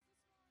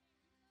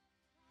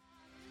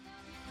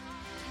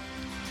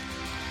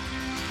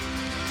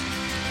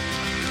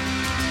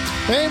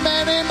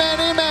Amen, amen,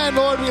 amen.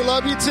 Lord, we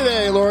love you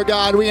today. Lord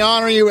God, we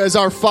honor you as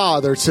our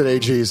Father today,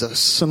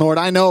 Jesus. And Lord,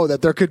 I know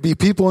that there could be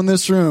people in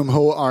this room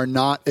who are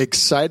not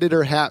excited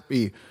or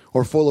happy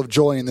or full of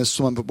joy in this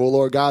moment. But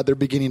Lord God, they're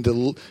beginning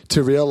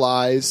to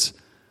realize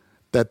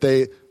that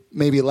they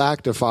maybe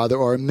lacked a father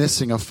or are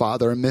missing a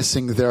father or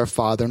missing their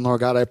father. And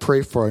Lord God, I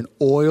pray for an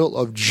oil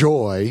of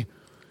joy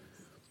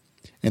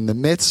in the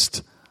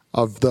midst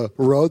of the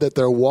road that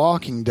they're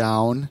walking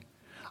down.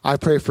 I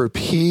pray for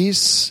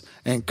peace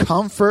and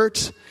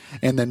comfort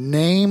in the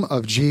name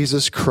of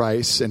Jesus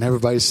Christ. And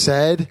everybody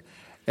said,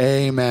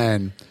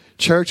 amen.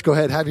 Church, go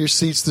ahead, have your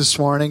seats this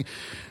morning.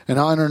 An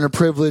honor and a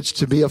privilege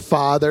to be a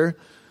father,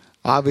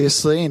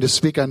 obviously, and to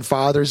speak on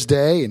Father's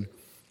Day. And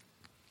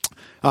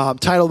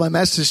title of my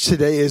message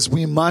today is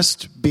We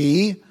Must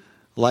Be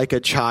Like a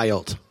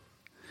Child.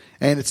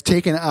 And it's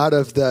taken out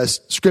of the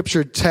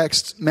scripture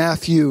text,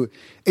 Matthew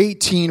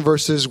 18,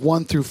 verses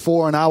 1 through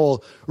 4. And I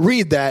will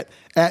read that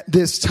at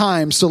this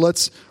time. So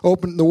let's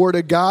open the Word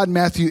of God,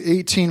 Matthew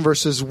 18,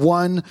 verses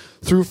 1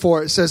 through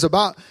 4. It says,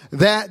 about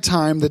that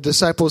time, the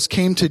disciples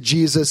came to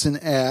Jesus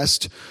and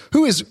asked,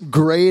 who is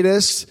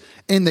greatest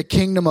in the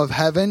kingdom of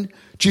heaven?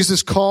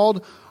 Jesus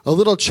called a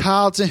little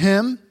child to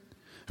him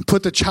and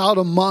put the child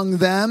among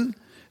them.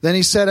 Then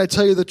he said, I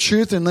tell you the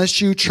truth, unless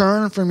you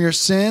turn from your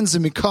sins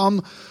and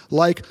become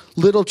like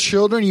little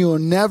children, you will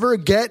never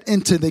get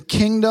into the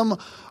kingdom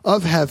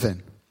of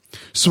heaven.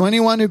 So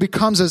anyone who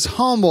becomes as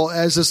humble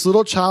as this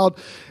little child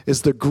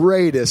is the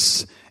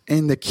greatest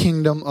in the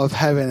kingdom of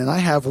heaven. And I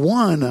have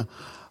one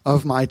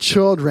of my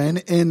children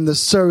in the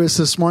service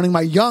this morning,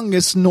 my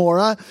youngest,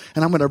 Nora,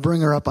 and I'm going to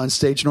bring her up on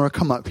stage. Nora,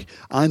 come up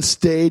on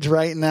stage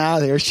right now.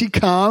 There she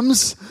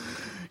comes.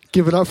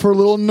 Give it up for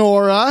little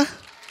Nora.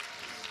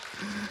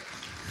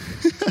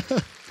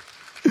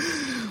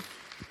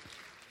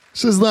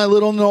 This is my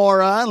little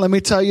Nora. Let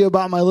me tell you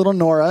about my little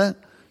Nora.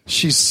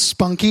 She's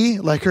spunky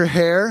like her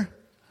hair.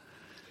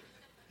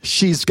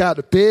 She's got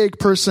a big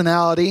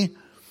personality.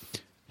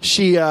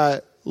 She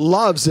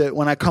loves it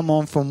when I come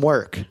home from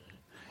work.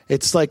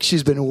 It's like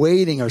she's been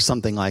waiting or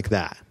something like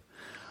that.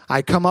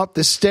 I come up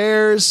the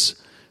stairs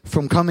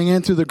from coming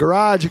in through the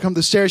garage. I come up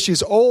the stairs.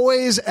 She's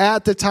always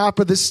at the top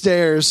of the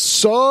stairs,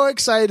 so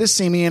excited to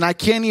see me, and I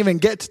can't even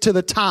get to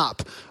the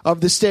top of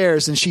the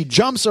stairs. And she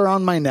jumps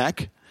around my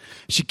neck.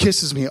 She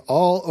kisses me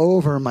all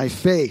over my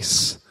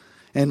face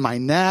and my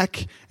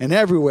neck and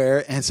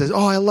everywhere and says,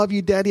 oh, I love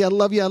you, Daddy. I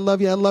love you. I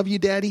love you. I love you,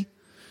 Daddy.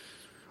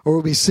 Or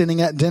we'll be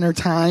sitting at dinner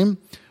time.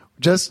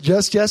 Just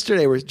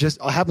yesterday, it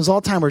happens all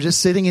the time. We're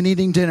just sitting and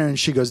eating dinner. And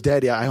she goes,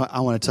 Daddy, I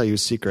want to tell you a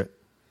secret.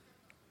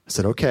 I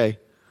said, okay.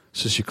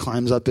 So she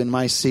climbs up in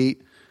my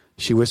seat.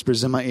 She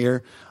whispers in my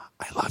ear,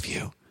 I love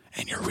you.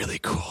 And you're really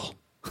cool.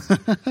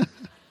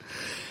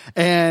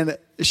 And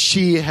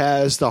she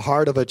has the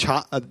heart of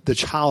the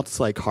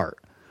childlike heart.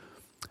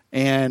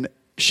 And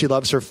she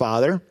loves her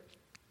father.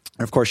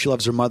 And of course, she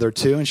loves her mother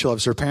too. And she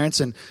loves her parents.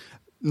 And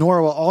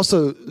Nora will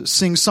also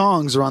sing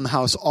songs around the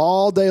house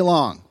all day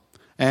long.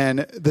 And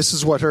this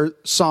is what her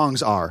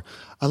songs are.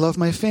 I love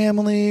my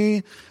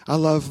family. I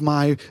love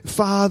my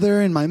father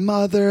and my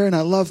mother. And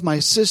I love my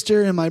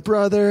sister and my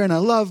brother. And I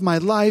love my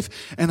life.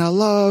 And I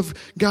love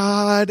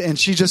God. And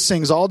she just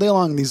sings all day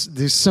long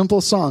these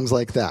simple songs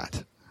like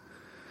that.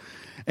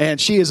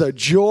 And she is a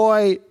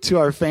joy to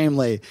our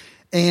family.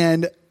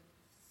 And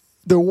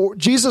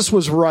Jesus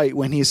was right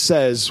when he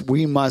says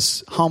we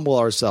must humble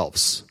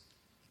ourselves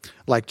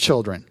like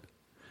children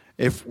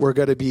if we're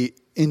going to be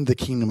in the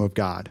kingdom of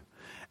God.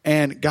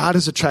 And God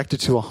is attracted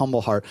to a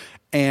humble heart.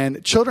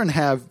 And children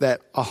have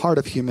a heart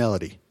of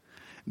humility.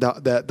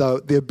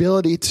 The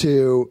ability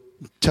to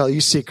tell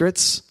you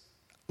secrets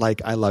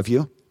like I love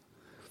you.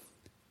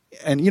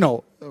 And,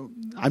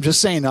 I'm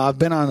just saying, I've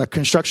been on a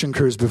construction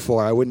cruise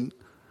before. I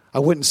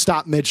wouldn't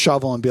stop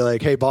mid-shovel and be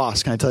like, hey,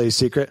 boss, can I tell you a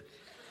secret?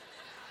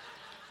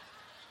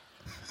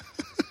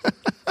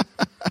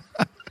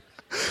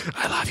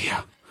 I love you.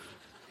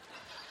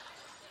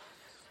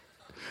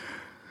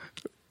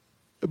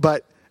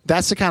 But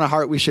that's the kind of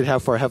heart we should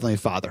have for our Heavenly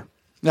Father.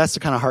 That's the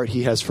kind of heart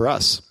he has for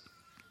us.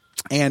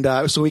 And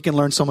so we can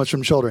learn so much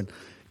from children.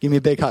 Give me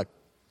a big hug.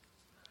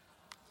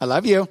 I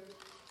love you.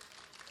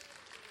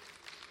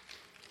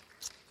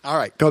 All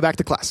right, go back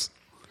to class.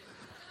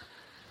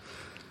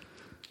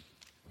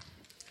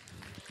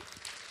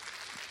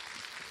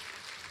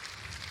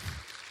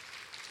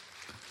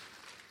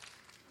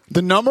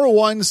 The number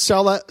one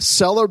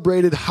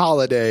celebrated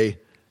holiday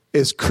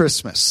is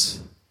Christmas.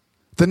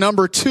 The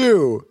number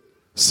two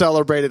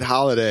celebrated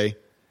holiday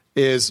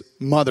is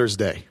Mother's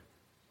Day.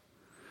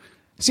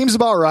 Seems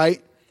about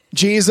right.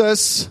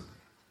 Jesus,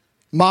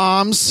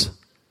 moms.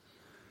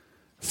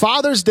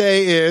 Father's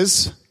Day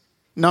is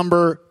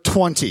number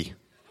 20.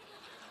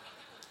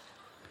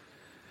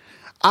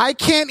 I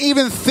can't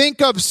even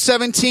think of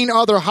 17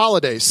 other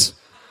holidays.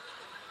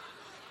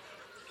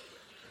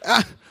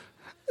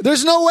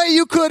 There's no way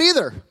you could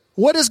either.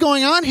 What is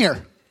going on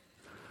here?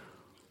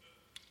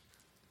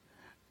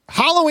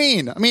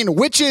 Halloween.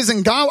 Witches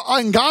and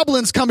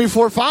goblins come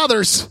before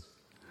fathers.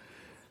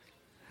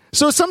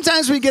 So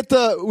sometimes we get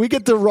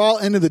the raw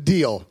end of the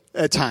deal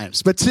at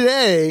times. But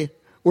today,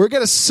 we're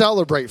going to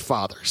celebrate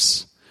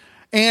fathers.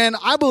 And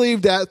I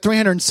believe that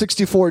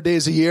 364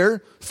 days a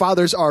year,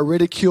 fathers are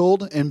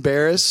ridiculed,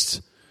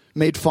 embarrassed,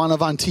 made fun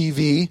of on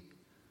TV,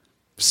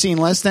 seen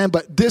less than.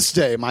 But this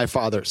day, my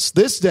fathers,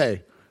 this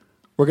day,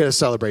 we're going to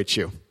celebrate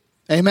you.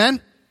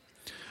 Amen?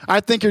 I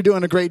think you're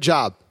doing a great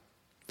job.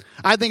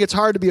 I think it's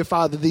hard to be a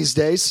father these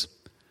days.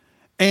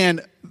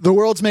 And the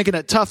world's making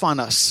it tough on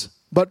us.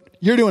 But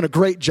you're doing a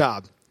great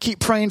job. Keep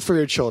praying for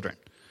your children.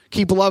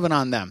 Keep loving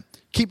on them.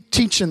 Keep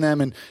teaching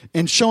them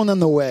and showing them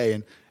the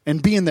way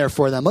and being there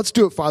for them. Let's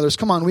do it, fathers.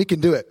 Come on, we can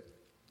do it.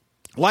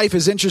 Life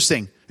is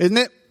interesting, isn't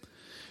it?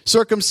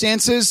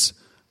 Circumstances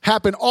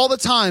happen all the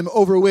time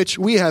over which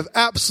we have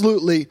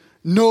absolutely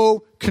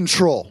no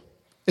control.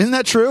 Isn't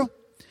that true?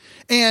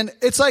 And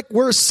it's like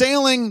we're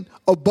sailing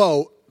a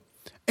boat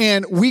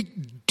and we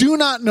do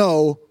not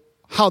know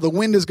how the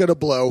wind is going to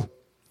blow,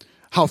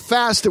 how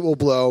fast it will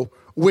blow,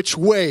 which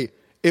way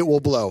it will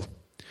blow.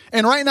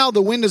 And right now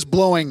the wind is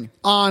blowing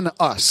on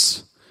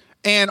us.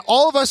 And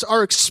all of us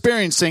are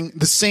experiencing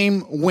the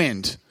same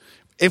wind.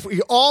 If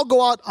we all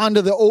go out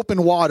onto the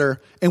open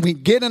water and we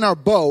get in our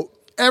boat,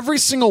 every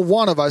single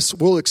one of us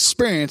will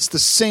experience the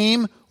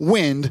same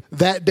wind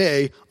that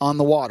day on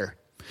the water.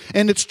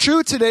 And it's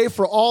true today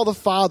for all the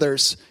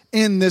fathers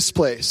in this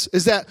place,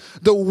 is that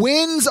the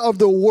winds of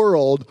the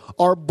world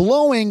are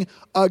blowing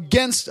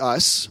against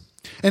us.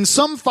 And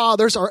some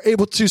fathers are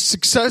able to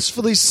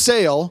successfully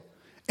sail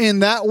in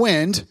that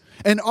wind,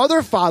 and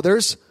other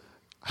fathers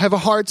have a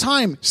hard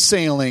time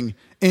sailing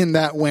in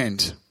that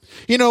wind.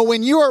 You know,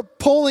 when you are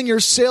pulling your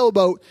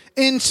sailboat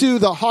into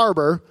the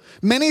harbor,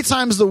 many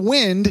times the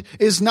wind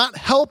is not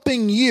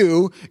helping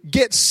you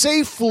get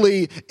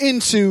safely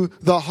into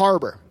the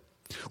harbor.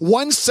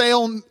 One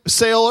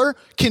sailor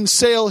can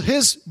sail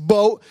his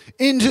boat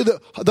into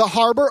the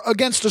harbor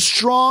against a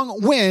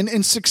strong wind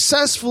and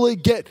successfully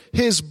get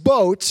his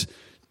boat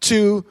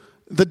to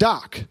the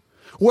dock.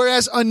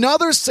 Whereas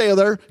another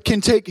sailor can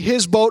take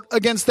his boat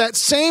against that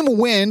same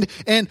wind,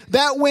 and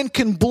that wind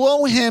can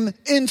blow him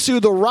into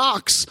the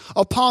rocks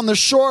upon the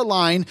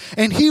shoreline.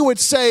 And he would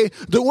say,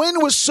 the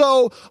wind was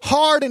so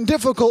hard and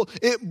difficult,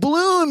 it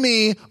blew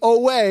me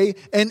away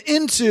and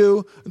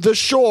into the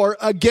shore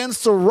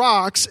against the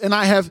rocks, and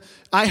I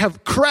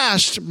have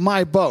crashed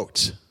my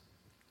boat.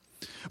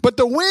 But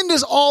the wind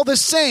is all the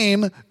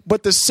same,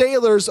 but the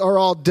sailors are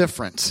all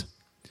different.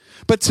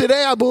 But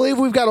today I believe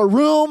we've got a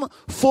room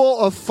full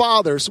of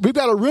fathers. We've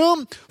got a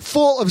room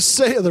full of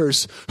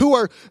sailors who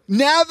are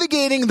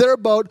navigating their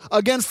boat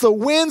against the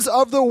winds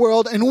of the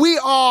world, and we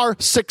are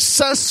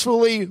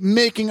successfully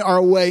making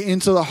our way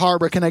into the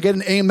harbor. Can I get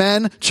an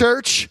amen,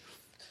 church?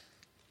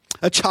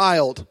 A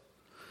child.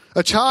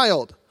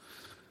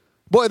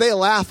 Boy, they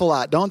laugh a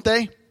lot, don't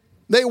they?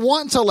 They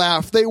want to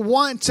laugh. They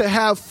want to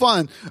have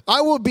fun.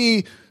 I will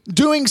be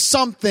doing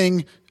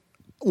something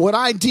what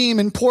I deem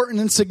important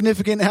and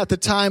significant at the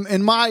time,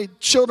 and my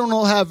children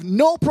will have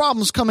no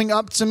problems coming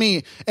up to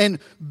me and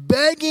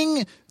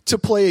begging to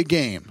play a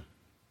game.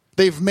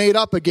 They've made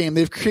up a game.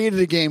 They've created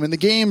a game, and the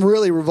game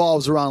really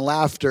revolves around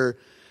laughter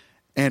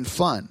and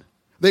fun.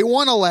 They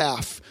want to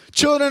laugh.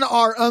 Children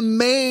are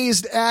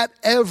amazed at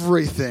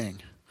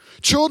everything.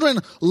 Children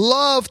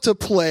love to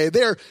play.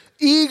 They're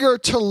eager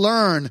to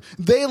learn.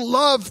 They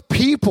love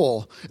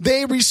people.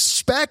 They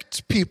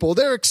respect people.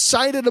 They're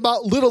excited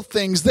about little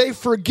things. They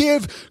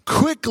forgive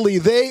quickly.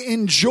 They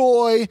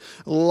enjoy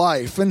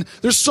life. And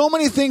there's so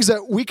many things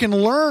that we can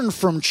learn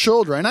from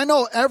children. I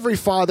know every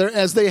father,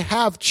 as they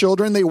have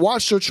children, they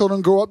watch their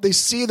children grow up. They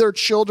see their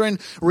children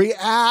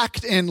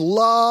react and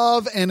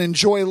love and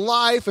enjoy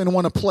life and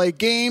want to play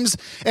games.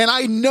 And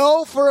I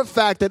know for a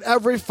fact that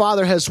every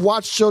father has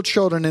watched their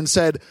children and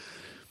said,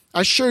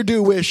 I sure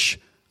do wish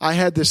I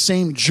had the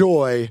same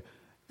joy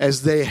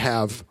as they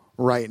have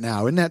right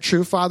now. Isn't that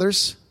true,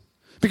 fathers?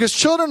 Because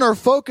children are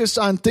focused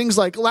on things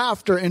like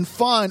laughter and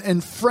fun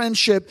and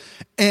friendship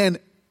and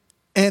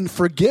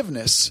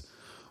forgiveness.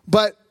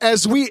 But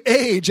as we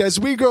age, as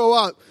we grow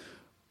up,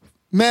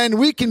 man,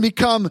 we can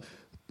become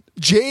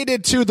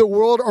jaded to the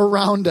world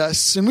around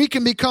us. And we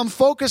can become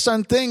focused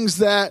on things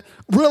that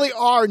really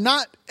are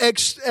not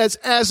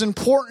as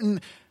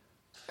important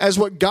as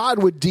what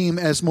God would deem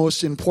as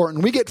most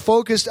important. We get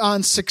focused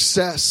on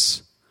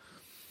success.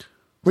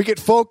 We get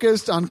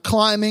focused on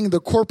climbing the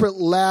corporate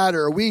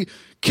ladder. We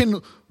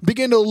can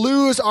begin to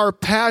lose our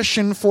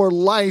passion for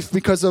life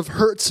because of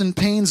hurts and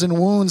pains and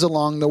wounds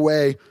along the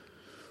way.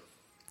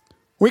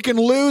 We can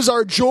lose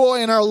our joy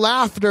and our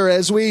laughter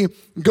as we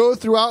go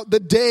throughout the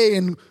day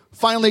and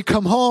finally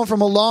come home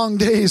from a long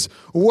day's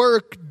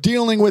work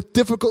dealing with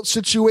difficult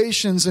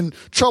situations and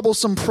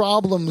troublesome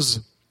problems.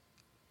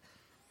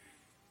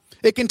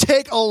 It can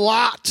take a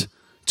lot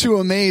to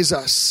amaze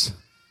us.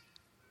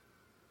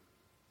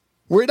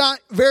 We're not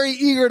very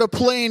eager to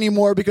play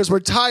anymore because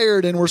we're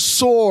tired and we're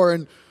sore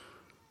and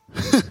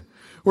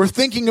we're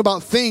thinking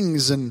about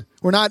things and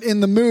we're not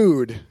in the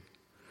mood.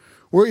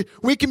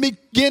 We can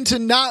begin to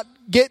not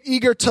get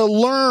eager to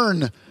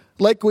learn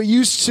like we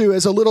used to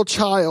as a little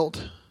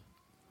child.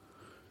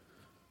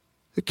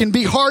 It can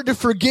be hard to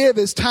forgive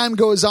as time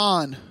goes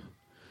on.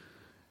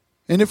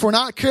 And if we're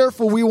not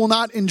careful, we will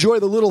not enjoy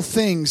the little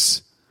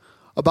things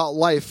about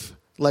life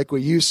like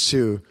we used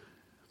to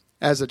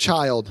as a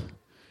child.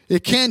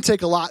 It can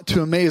take a lot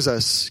to amaze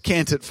us,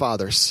 can't it,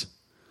 fathers?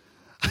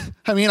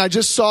 I mean, I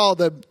just saw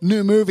the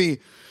new movie,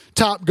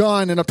 Top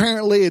Gun, and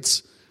apparently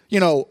it's,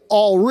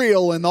 all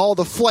real, and all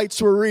the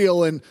flights were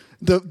real, and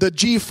the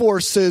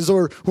G-forces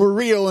were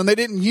real, and they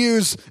didn't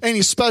use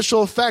any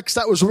special effects.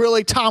 That was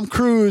really Tom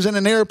Cruise in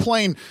an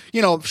airplane.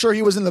 I'm sure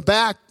he was in the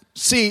back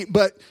seat,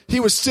 but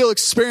he was still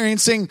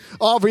experiencing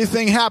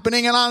everything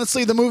happening. And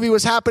honestly, the movie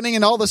was happening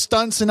and all the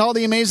stunts and all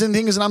the amazing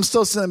things, and I'm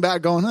still sitting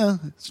back going,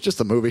 it's just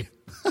a movie.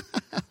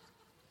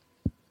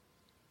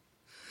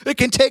 It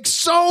can take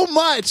so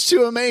much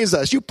to amaze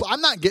us.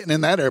 I'm not getting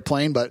in that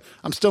airplane, but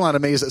I'm still not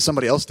amazed that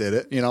somebody else did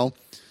it,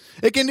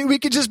 We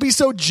could just be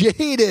so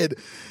jaded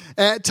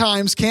at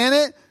times, can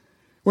it?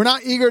 We're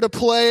not eager to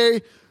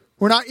play.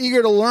 We're not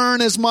eager to learn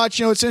as much.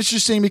 It's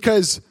interesting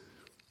because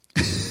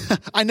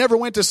I never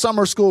went to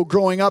summer school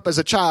growing up as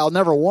a child,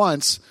 never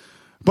once.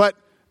 But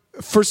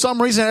for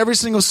some reason, every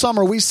single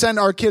summer, we send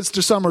our kids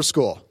to summer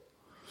school.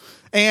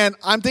 And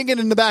I'm thinking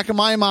in the back of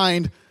my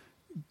mind,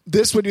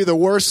 this would be the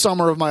worst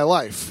summer of my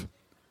life.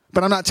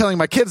 But I'm not telling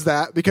my kids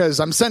that because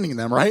I'm sending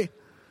them, right?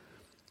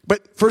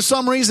 But for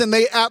some reason,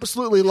 they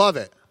absolutely love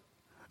it.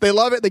 They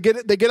love it. They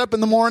get up in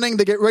the morning.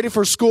 They get ready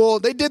for school.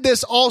 They did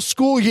this all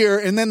school year,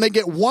 and then they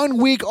get 1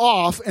 week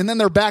off, and then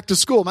they're back to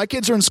school. My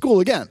kids are in school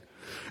again.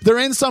 They're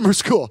in summer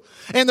school,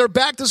 and they're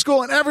back to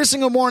school. And every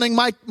single morning,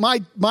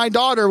 my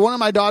daughter, one of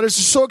my daughters,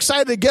 is so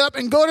excited to get up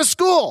and go to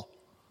school.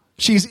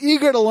 She's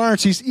eager to learn.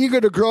 She's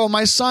eager to grow.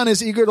 My son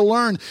is eager to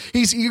learn.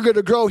 He's eager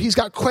to grow. He's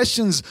got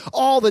questions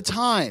all the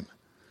time.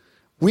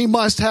 We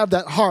must have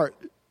that heart,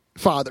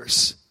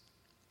 fathers.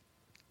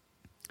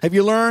 Have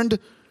you learned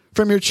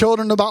from your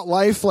children about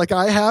life like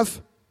I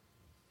have?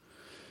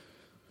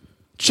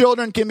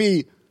 Children can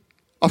be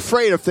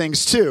afraid of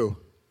things too.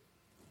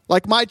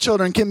 Like my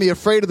children can be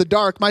afraid of the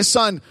dark. My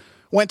son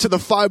went to the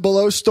Five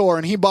Below store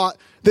and he bought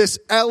this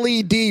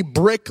LED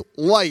brick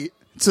light.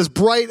 It's as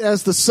bright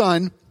as the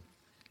sun.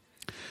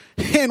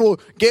 And we'll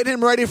get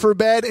him ready for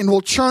bed and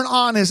we'll turn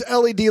on his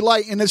LED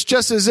light. And it's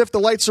just as if the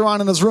lights are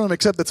on in his room,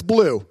 except it's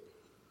blue.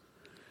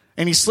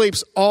 And he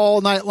sleeps all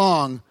night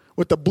long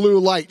with the blue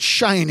light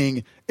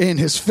shining in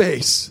his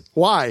face.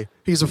 Why?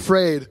 He's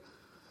afraid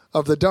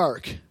of the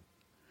dark.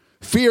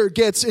 Fear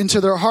gets into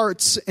their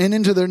hearts and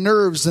into their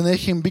nerves, and they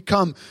can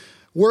become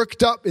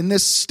worked up in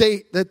this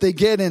state that they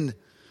get in.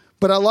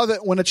 But I love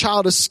it when a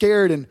child is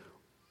scared and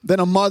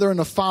then a mother and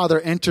a father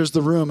enters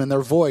the room and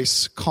their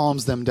voice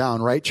calms them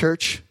down. Right,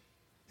 church?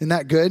 Isn't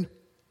that good?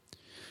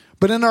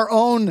 But in our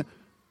own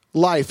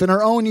life, in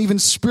our own even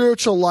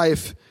spiritual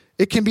life,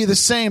 it can be the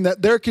same,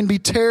 that there can be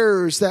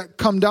terrors that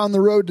come down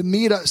the road to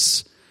meet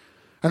us.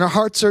 And our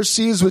hearts are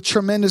seized with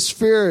tremendous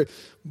fear.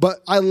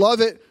 But I love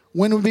it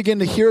when we begin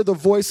to hear the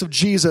voice of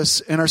Jesus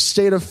in our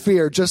state of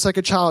fear, just like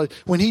a child,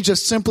 when he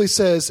just simply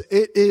says,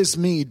 "It is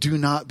me, do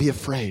not be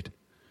afraid."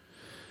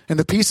 And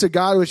the peace of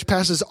God, which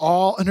passes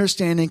all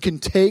understanding, can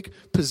take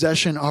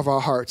possession of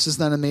our hearts.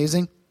 Isn't that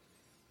amazing?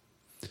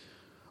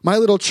 My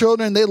little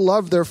children, they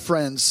love their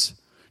friends.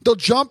 They'll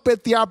jump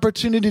at the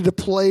opportunity to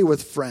play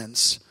with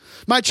friends.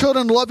 My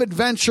children love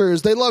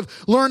adventures. They love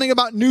learning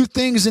about new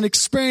things and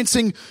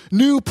experiencing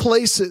new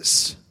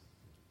places.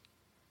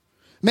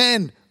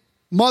 Men,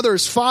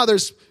 mothers,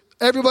 fathers,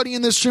 everybody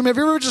in this room, have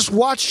you ever just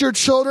watched your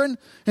children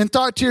and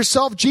thought to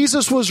yourself,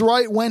 Jesus was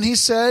right when he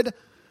said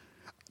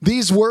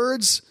these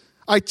words,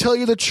 "I tell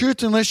you the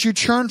truth, unless you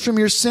turn from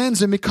your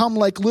sins and become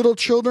like little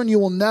children, you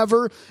will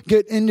never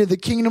get into the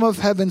kingdom of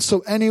heaven. So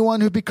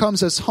anyone who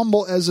becomes as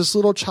humble as this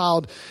little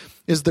child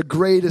is the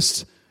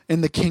greatest in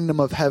the kingdom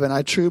of heaven."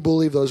 I truly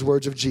believe those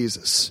words of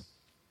Jesus.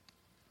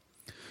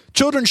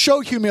 Children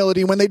show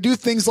humility when they do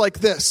things like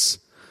this.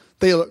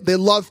 They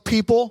love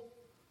people.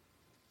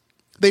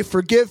 They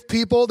forgive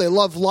people. They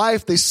love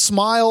life. They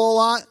smile a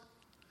lot.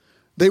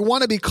 They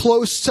want to be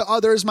close to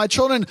others. My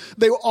children,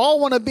 they all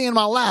want to be in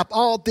my lap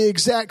all at the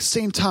exact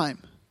same time.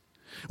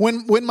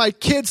 When my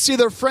kids see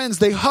their friends,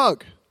 they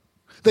hug.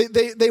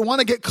 They want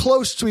to get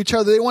close to each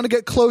other. They want to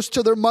get close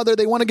to their mother.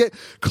 They want to get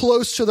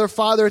close to their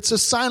father. It's a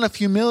sign of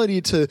humility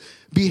to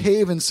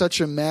behave in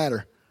such a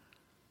manner.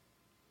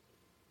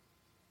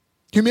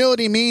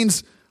 Humility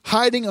means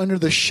hiding under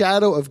the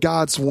shadow of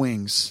God's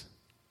wings.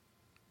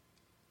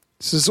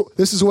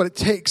 This is what it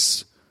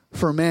takes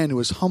for a man who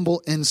is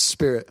humble in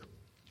spirit.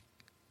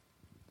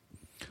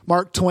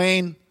 Mark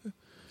Twain,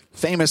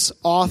 famous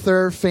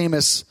author,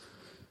 famous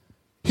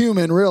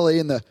human really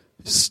in the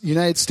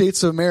United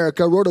States of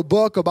America, wrote a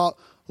book about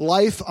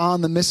life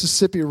on the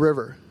Mississippi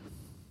River.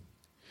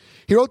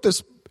 He wrote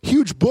this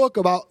huge book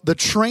about the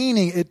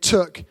training it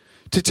took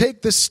to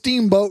take the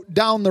steamboat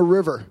down the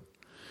river.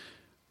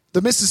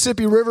 The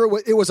Mississippi River,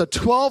 it was a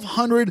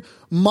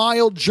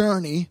 1,200-mile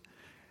journey,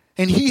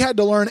 and he had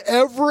to learn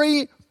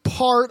every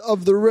part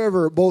of the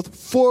river, both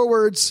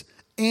forwards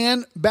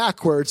and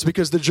backwards,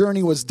 because the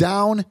journey was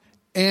down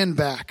and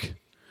back.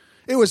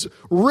 It was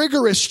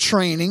rigorous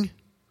training.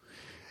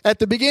 At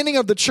the beginning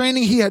of the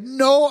training, he had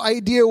no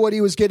idea what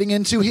he was getting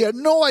into. He had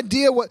no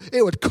idea what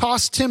it would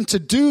cost him to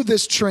do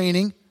this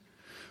training.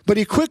 But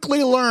he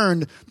quickly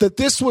learned that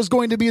this was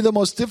going to be the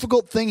most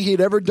difficult thing he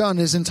had ever done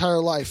in his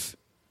entire life.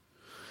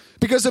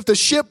 Because if the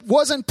ship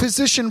wasn't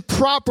positioned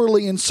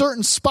properly in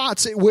certain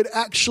spots, it would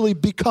actually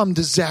become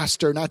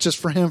disaster, not just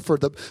for him,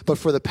 but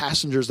for the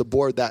passengers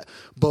aboard that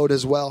boat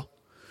as well.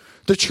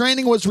 The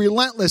training was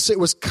relentless. It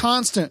was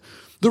constant.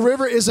 The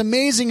river is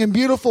amazing and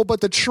beautiful, but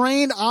the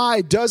trained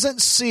eye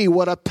doesn't see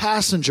what a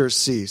passenger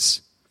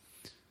sees.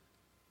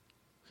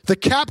 The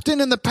captain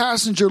and the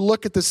passenger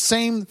look at the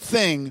same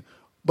thing,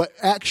 but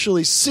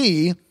actually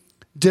see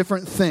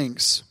different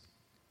things.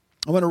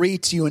 I want to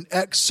read to you an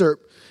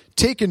excerpt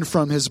taken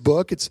from his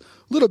book. It's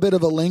a little bit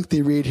of a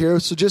lengthy read here,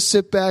 so just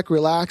sit back,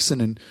 relax,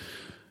 and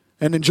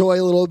enjoy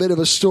a little bit of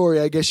a story,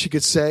 I guess you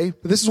could say.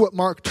 But this is what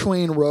Mark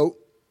Twain wrote.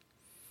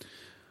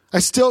 I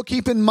still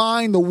keep in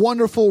mind the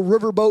wonderful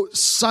riverboat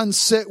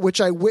sunset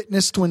which I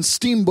witnessed when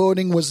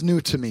steamboating was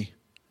new to me.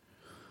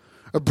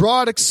 A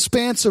broad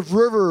expanse of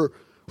river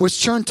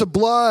was turned to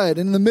blood,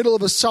 and in the middle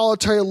of a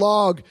solitary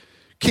log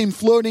came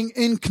floating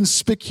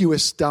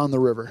inconspicuous down the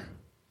river.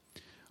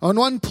 On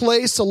one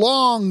place, a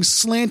long,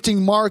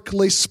 slanting mark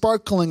lay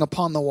sparkling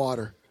upon the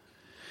water.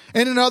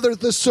 In another,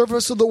 the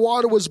surface of the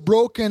water was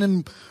broken,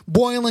 and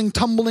boiling,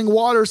 tumbling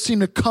water seemed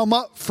to come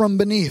up from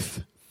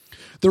beneath.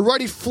 The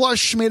ruddy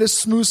flush made a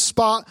smooth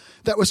spot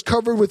that was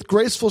covered with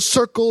graceful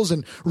circles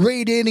and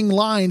radiating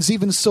lines,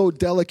 even so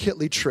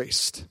delicately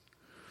traced.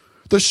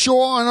 The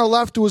shore on our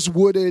left was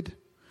wooded.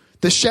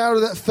 The shadow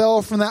that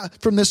fell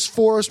from this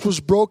forest was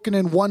broken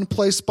in one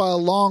place by a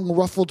long,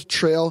 ruffled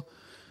trail,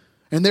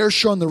 and there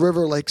shone the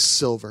river like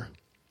silver.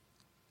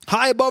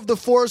 High above the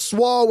forest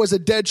wall was a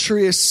dead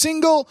tree, a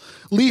single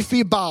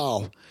leafy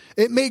bough.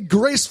 It made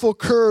graceful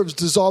curves,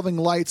 dissolving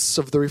lights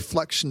of the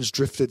reflections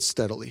drifted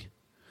steadily.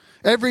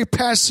 Every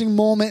passing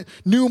moment,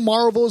 new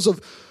marvels of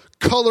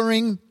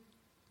coloring.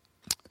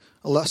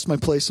 I lost my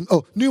place.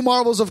 New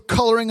marvels of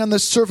coloring on the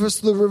surface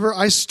of the river.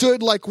 I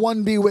stood like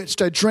one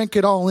bewitched. I drank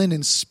it all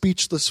in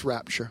speechless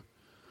rapture.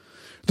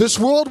 This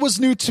world was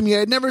new to me. I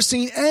had never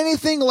seen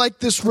anything like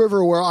this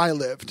river where I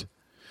lived.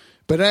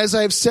 But as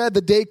I have said,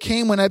 the day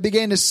came when I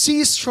began to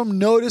cease from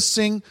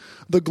noticing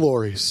the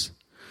glories.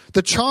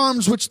 The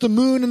charms which the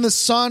moon and the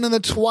sun and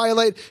the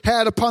twilight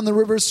had upon the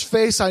river's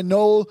face, I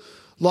no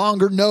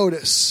longer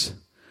notice.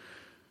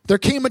 There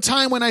came a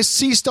time when I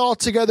ceased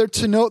altogether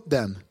to note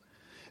them.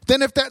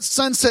 Then if that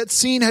sunset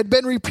scene had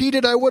been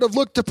repeated, I would have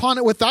looked upon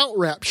it without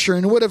rapture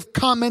and would have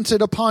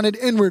commented upon it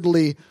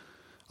inwardly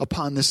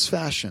upon this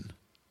fashion.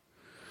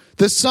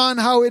 The sun,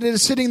 how it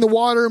is hitting the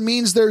water,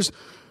 means there's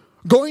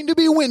going to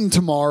be wind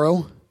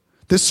tomorrow.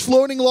 This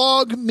floating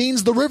log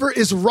means the river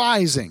is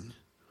rising.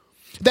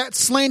 That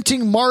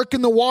slanting mark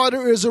in the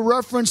water is a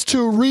reference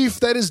to a reef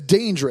that is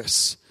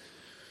dangerous.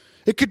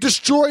 It could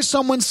destroy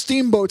someone's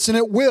steamboats, and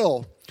it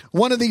will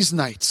one of these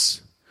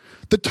nights.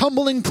 The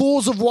tumbling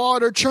pools of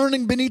water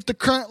churning beneath the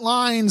current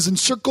lines and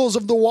circles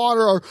of the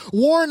water are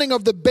warning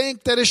of the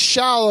bank that is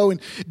shallow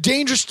and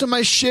dangerous to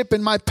my ship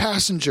and my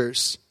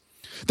passengers.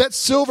 That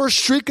silver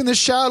streak in the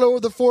shadow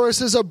of the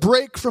forest is a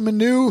break from a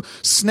new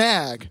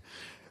snag.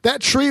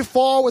 That tree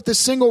fall with a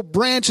single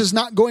branch is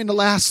not going to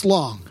last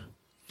long.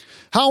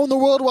 How in the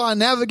world will I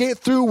navigate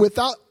through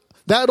without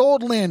that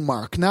old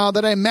landmark, now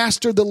that I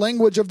mastered the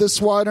language of this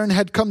water and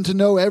had come to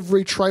know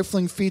every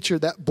trifling feature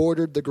that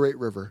bordered the great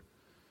river?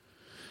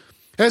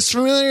 As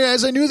familiar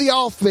as I knew the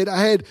alphabet,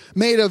 I had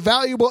made a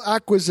valuable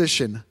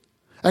acquisition.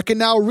 I can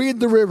now read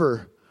the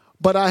river,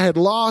 but I had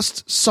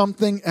lost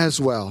something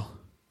as well.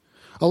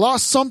 I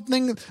lost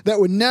something that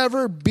would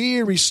never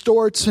be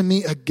restored to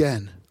me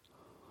again.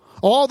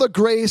 All the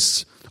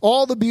grace,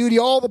 all the beauty,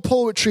 all the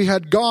poetry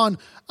had gone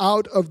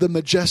out of the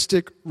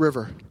majestic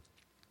river.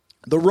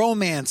 The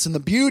romance and the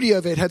beauty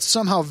of it had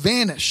somehow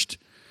vanished.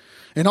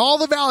 And all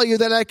the value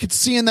that I could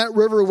see in that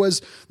river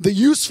was the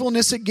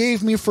usefulness it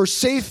gave me for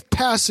safe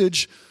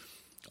passage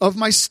of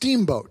my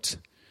steamboat.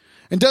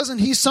 And doesn't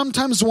he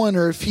sometimes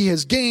wonder if he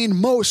has gained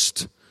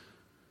most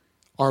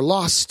or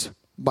lost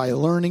by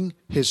learning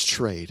his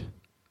trade?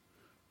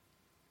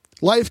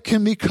 Life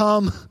can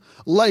become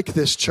like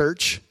this,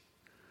 church.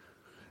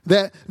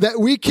 That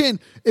we can,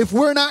 if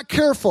we're not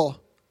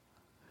careful,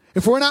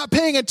 if we're not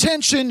paying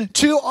attention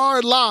to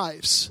our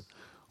lives,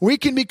 we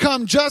can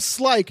become just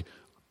like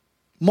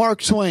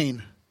Mark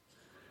Twain.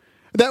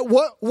 That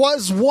what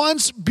was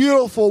once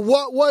beautiful,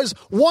 what was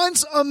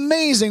once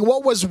amazing,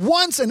 what was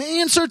once an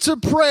answer to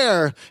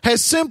prayer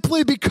has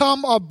simply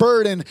become a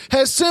burden,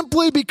 has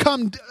simply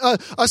become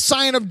a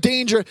sign of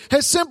danger,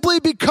 has simply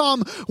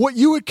become what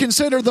you would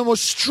consider the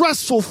most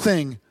stressful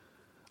thing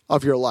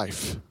of your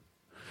life.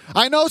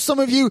 I know some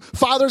of you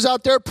fathers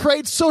out there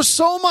prayed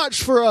so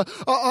much for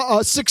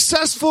a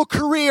successful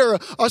career,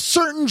 a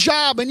certain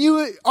job, and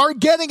you are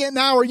getting it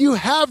now, or you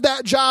have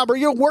that job, or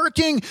you're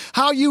working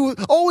how you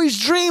always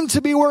dreamed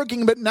to be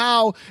working, but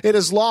now it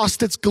has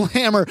lost its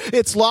glamour,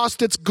 it's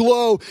lost its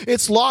glow,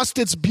 it's lost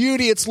its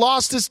beauty, it's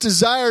lost its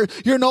desire.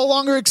 You're no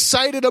longer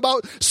excited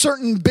about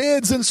certain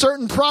bids and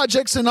certain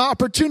projects and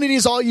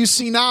opportunities. All you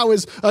see now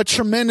is a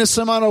tremendous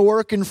amount of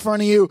work in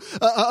front of you,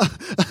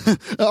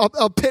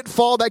 a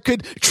pitfall that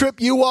could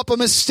trip you up, a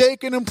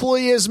mistake an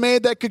employee has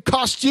made that could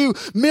cost you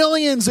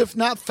millions, if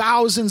not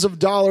thousands of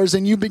dollars,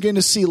 and you begin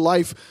to see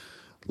life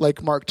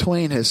like Mark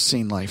Twain has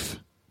seen life.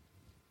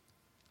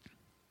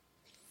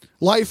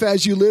 Life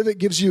as you live it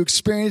gives you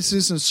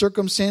experiences and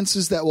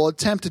circumstances that will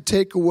attempt to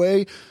take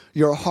away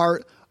your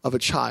heart of a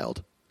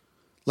child.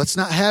 Let's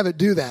not have it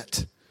do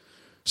that.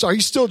 So are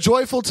you still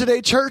joyful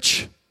today,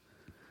 church?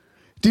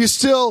 Do you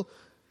still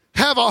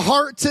have a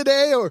heart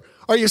today, or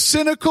are you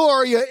cynical,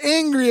 or are you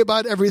angry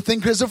about everything?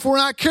 Because if we're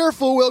not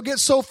careful, we'll get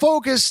so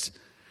focused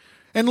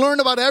and learn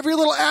about every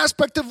little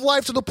aspect of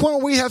life to the point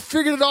where we have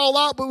figured it all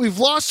out, but we've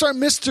lost our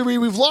mystery,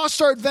 we've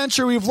lost our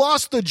adventure, we've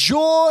lost the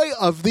joy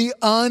of the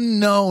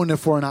unknown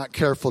if we're not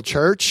careful,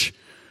 church.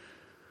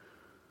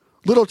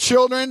 Little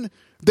children,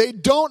 they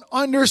don't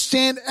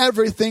understand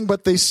everything,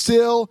 but they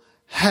still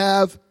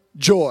have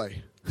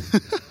joy.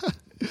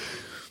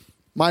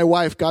 My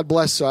wife, God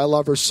bless her, I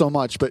love her so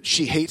much, but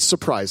she hates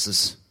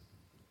surprises.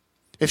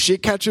 If she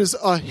catches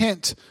a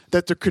hint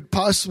that there could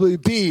possibly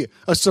be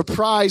a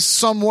surprise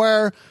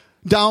somewhere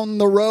down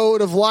the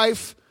road of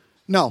life,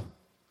 no.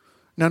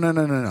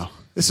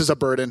 This is a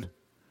burden.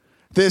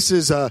 This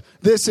is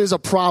a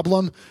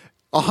problem.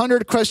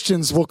 100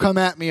 questions will come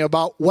at me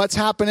about what's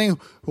happening,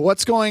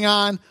 what's going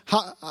on.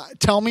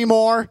 Tell me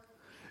more.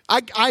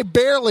 I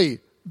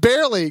barely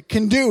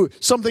can do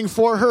something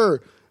for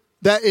her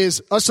that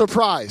is a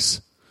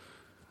surprise.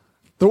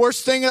 The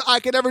worst thing I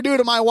could ever do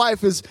to my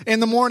wife is in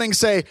the morning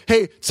say,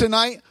 hey,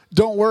 tonight,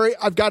 don't worry,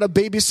 I've got a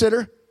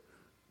babysitter,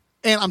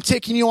 and I'm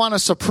taking you on a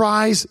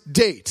surprise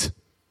date.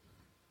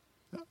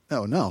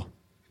 No.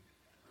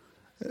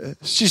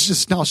 She's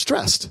just now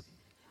stressed.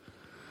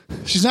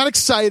 She's not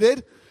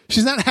excited.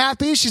 She's not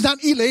happy. She's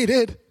not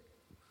elated.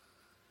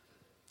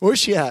 Where's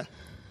she at?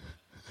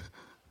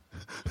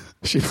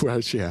 Where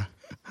is she at?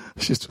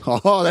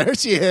 There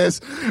she is.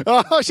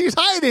 Oh, she's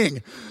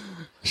hiding.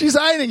 She's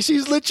hiding.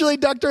 She's literally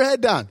ducked her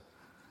head down.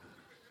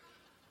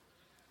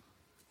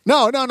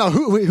 No.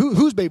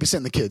 Who's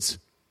babysitting the kids?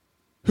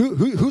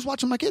 Who's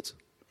watching my kids?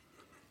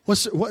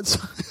 What's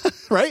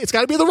right? It's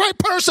got to be the right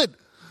person.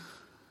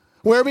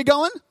 Where are we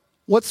going?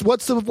 What's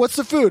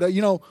the food?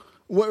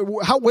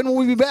 When will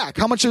we be back?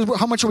 How much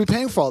are we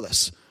paying for all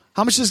this?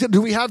 How much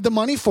do we have the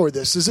money for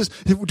this?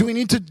 Do we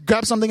need to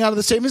grab something out of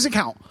the savings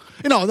account?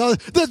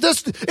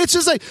 It's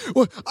just like,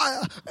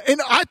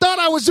 and I thought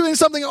I was doing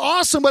something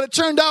awesome, but it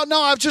turned out,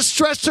 no, I've just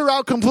stressed her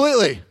out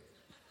completely.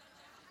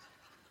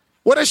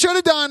 What I should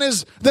have done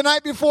is the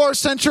night before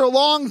sent her a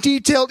long,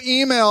 detailed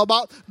email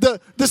about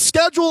the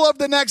schedule of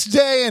the next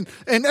day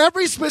and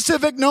every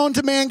specific known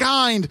to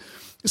mankind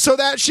so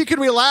that she could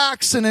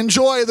relax and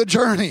enjoy the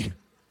journey.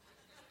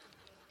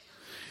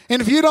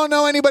 And if you don't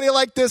know anybody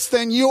like this,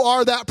 then you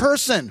are that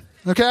person,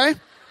 okay?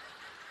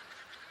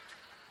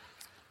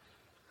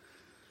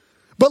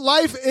 But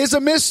life is a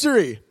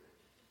mystery.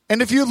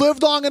 And if you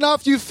live long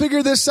enough, you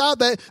figure this out,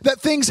 that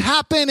things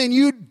happen and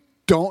you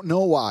don't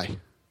know why.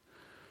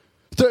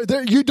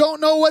 You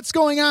don't know what's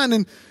going on.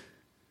 And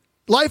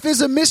life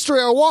is a mystery.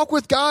 Our walk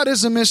with God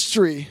is a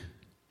mystery.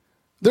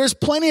 There's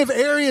plenty of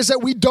areas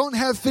that we don't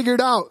have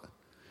figured out.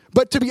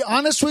 But to be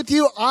honest with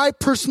you, I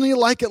personally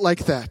like it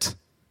like that.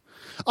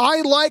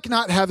 I like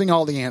not having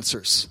all the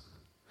answers.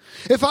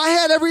 If I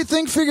had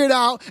everything figured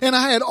out and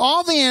I had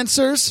all the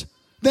answers,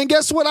 then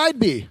guess what I'd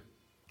be?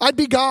 I'd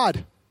be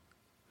God.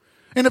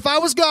 And if I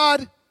was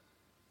God,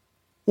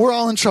 we're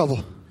all in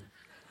trouble.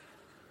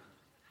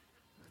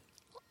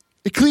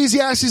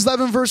 Ecclesiastes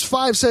 11 verse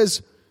 5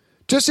 says,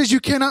 just as you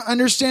cannot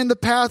understand the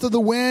path of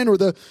the wind or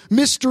the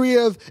mystery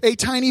of a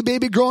tiny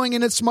baby growing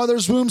in its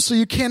mother's womb, so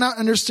you cannot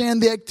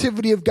understand the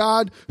activity of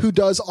God who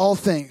does all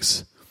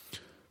things.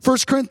 1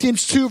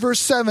 Corinthians 2 verse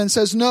 7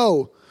 says,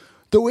 no,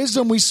 the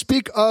wisdom we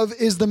speak of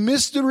is the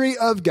mystery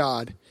of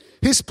God,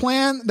 his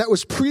plan that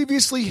was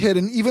previously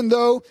hidden, even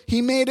though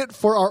he made it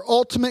for our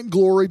ultimate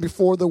glory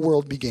before the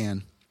world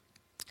began.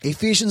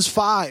 Ephesians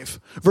 5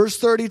 verse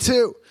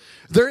 32,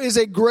 there is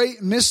a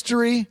great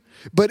mystery,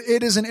 but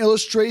it is an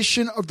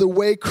illustration of the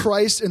way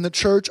Christ and the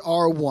church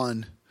are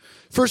one.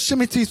 1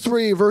 Timothy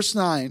 3 verse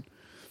 9,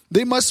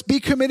 they must be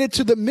committed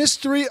to the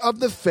mystery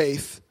of the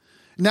faith,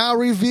 now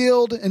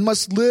revealed, and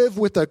must live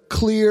with a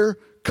clear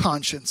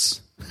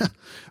conscience.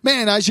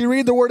 Man, as you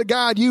read the Word of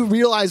God, you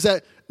realize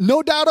that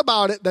no doubt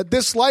about it, that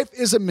this life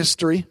is a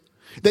mystery,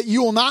 that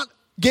you will not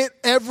get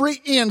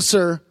every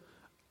answer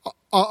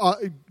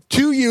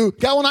to you.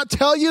 God will not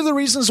tell you the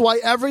reasons why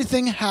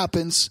everything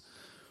happens,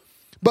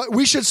 but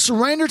we should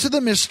surrender to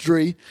the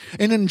mystery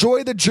and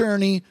enjoy the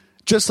journey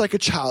just like a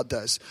child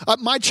does.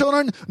 My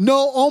children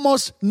know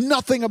almost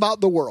nothing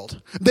about the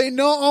world. They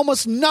know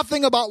almost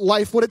nothing about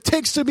life, what it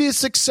takes to be a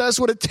success,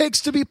 what it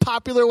takes to be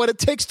popular, what it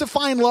takes to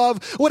find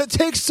love, what it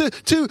takes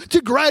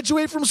to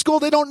graduate from school.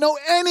 They don't know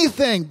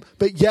anything,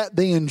 but yet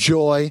they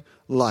enjoy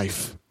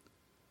life.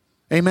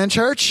 Amen,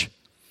 church?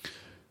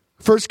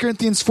 1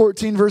 Corinthians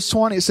 14, verse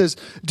 20, it says,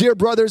 "Dear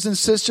brothers and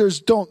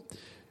sisters, don't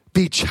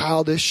be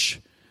childish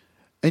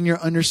in your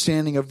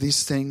understanding of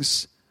these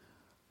things,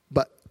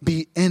 but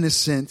be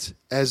innocent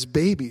as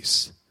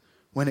babies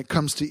when it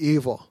comes to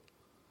evil,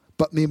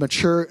 but be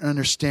mature in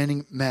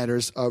understanding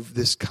matters of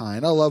this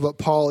kind." I love what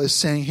Paul is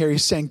saying here.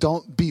 He's saying,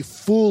 don't be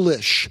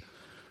foolish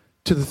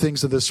to the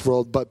things of this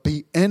world, but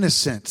be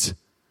innocent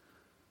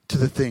to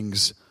the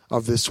things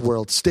of this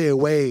world. Stay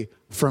away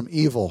from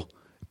evil.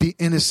 Be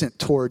innocent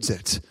towards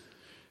it.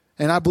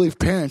 And I believe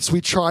parents, we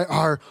try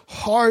our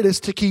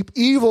hardest to keep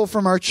evil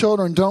from our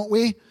children, don't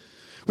we?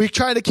 We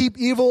try to keep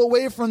evil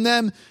away from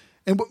them,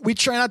 and we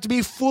try not to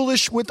be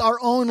foolish with our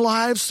own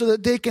lives so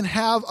that they can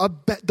have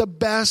the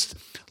best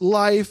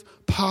life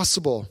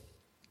possible.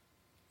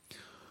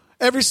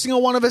 Every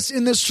single one of us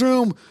in this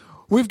room,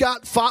 we've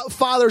got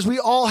fathers. We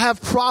all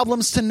have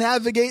problems to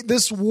navigate.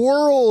 This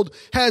world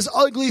has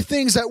ugly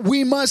things that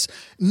we must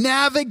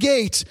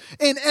navigate.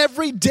 And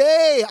every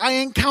day I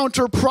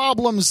encounter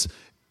problems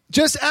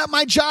just at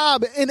my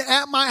job and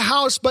at my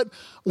house. But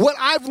what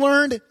I've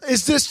learned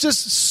is this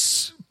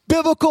just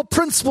biblical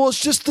principle. It's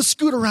just the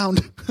scoot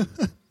around.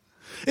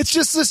 It's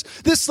just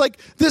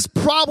this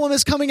problem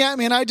is coming at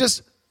me, and I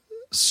just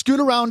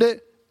scoot around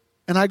it,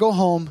 and I go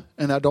home,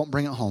 and I don't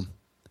bring it home.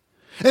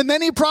 And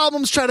many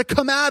problems try to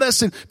come at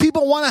us, and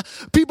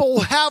people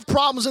have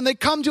problems, and they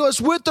come to us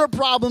with their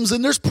problems,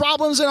 and there's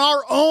problems in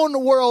our own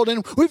world,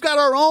 and we've got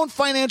our own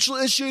financial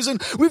issues,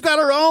 and we've got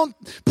our own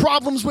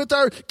problems with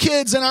our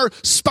kids and our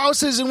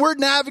spouses, and we're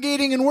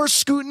navigating, and we're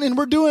scooting, and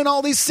we're doing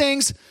all these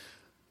things.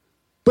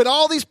 But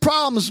all these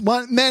problems,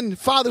 men,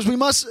 fathers, we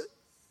must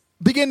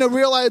begin to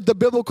realize the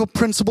biblical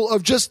principle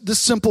of just the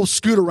simple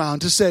scoot around,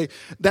 to say,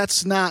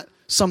 that's not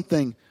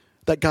something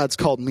that God's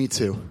called me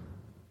to.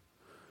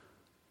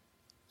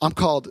 I'm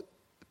called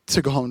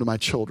to go home to my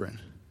children,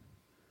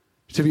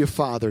 to be a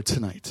father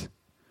tonight,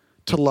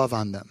 to love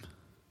on them.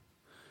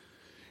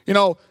 You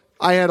know,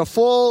 I had a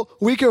full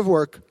week of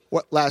work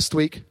last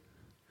week.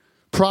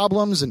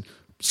 Problems and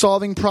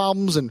solving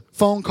problems and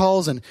phone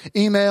calls and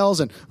emails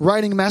and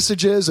writing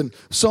messages and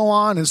so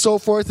on and so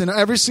forth. And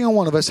every single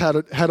one of us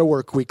had a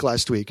work week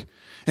last week.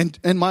 And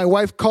my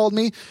wife called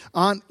me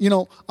on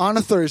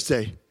a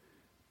Thursday.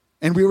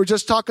 And we were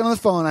just talking on the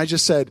phone. I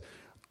just said,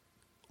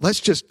 let's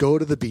just go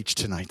to the beach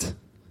tonight.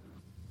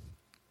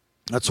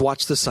 Let's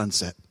watch the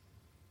sunset.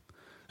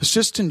 Let's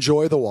just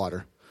enjoy the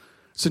water.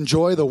 Let's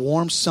enjoy the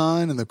warm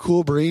sun and the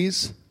cool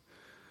breeze.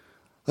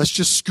 Let's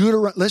just scoot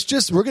around.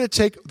 We're going to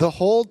take the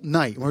whole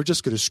night. We're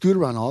just going to scoot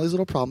around all these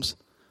little problems.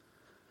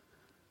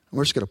 And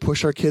we're just going to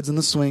push our kids in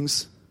the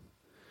swings.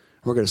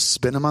 We're going to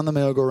spin them on the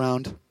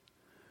merry-go-round.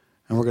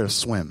 And we're going to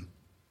swim.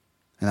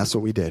 And that's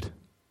what we did.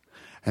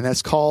 And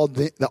that's called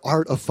the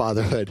art of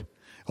fatherhood.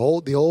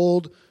 The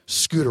old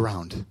scoot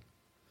around.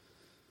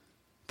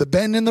 The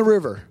bend in the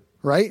river,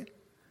 right?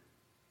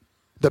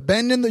 The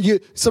bend in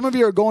some of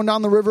you are going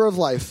down the river of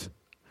life,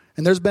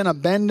 and there's been a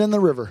bend in the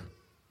river.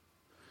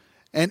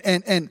 And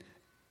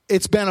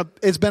it's been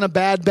a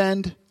bad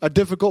bend, a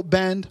difficult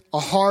bend, a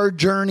hard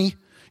journey.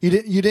 You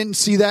didn't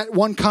see that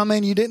one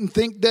coming. You didn't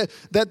think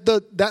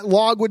that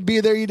log would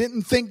be there. You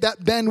didn't think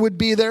that bend would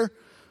be there.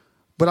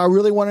 But I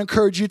really want to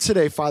encourage you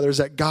today, fathers,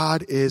 that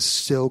God is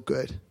still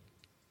good.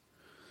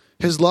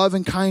 His love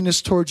and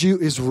kindness towards you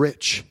is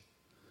rich.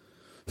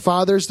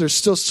 Fathers, there's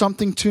still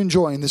something to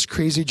enjoy in this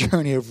crazy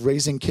journey of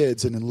raising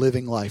kids and in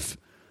living life.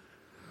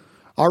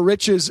 Our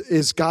riches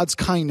is God's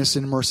kindness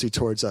and mercy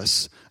towards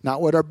us.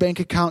 Not what our bank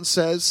account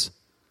says.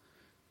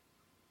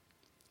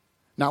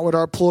 Not what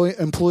our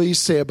employees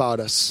say about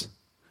us.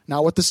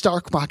 Not what the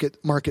stock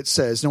market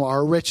says. No,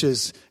 our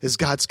riches is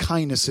God's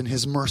kindness and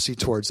his mercy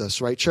towards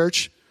us. Right,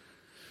 church?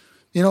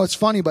 You know, it's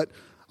funny, but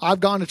I've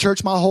gone to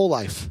church my whole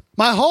life.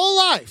 My whole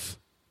life.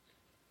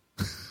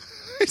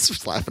 He's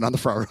just laughing on the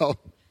front row.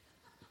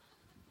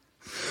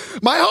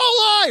 My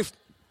whole life.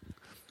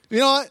 You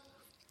know what?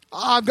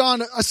 I've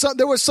gone,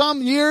 there were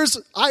some years,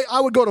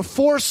 I would go to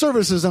 4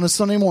 services on a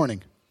Sunday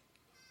morning.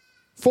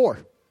 4,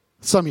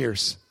 some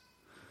years.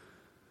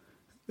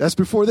 That's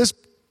before this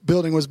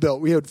building was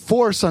built. We had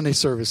 4 Sunday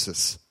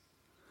services.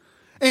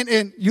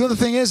 And you know the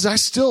thing is, I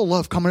still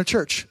love coming to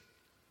church.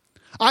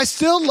 I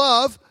still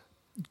love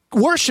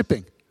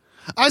worshiping.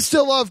 I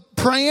still love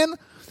praying.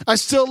 I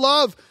still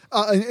love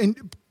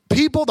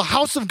people, the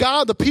house of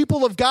God, the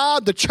people of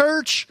God, the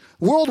church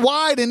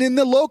worldwide, and in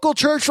the local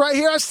church right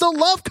here. I still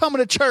love coming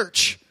to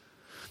church.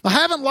 I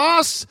haven't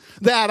lost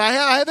that.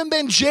 I haven't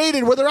been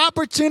jaded. Were there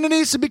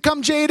opportunities to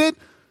become jaded?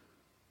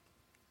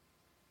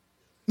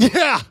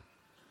 Yeah.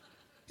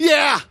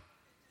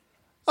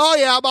 Oh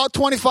yeah, about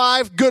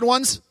 25 good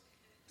ones.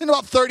 And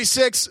about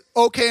 36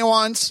 okay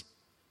ones.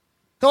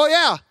 Oh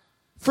yeah,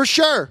 for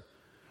sure.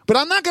 But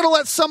I'm not going to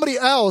let somebody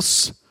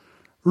else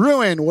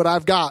ruin what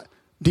I've got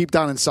deep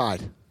down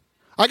inside.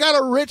 I got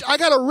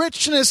a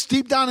richness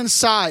deep down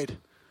inside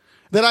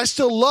that I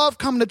still love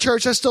coming to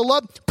church. I still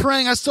love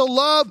praying. I still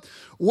love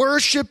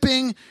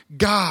worshiping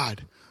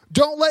God.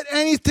 Don't let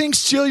anything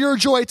steal your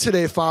joy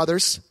today,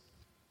 fathers.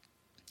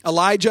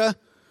 Elijah,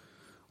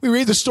 we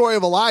read the story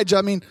of Elijah.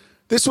 I mean,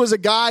 this was a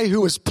guy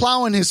who was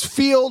plowing his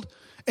field,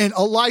 and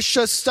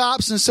Elisha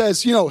stops and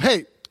says,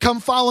 hey, come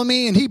follow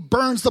me. And he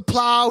burns the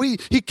plow. He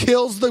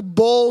kills the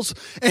bulls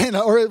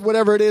or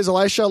whatever it is,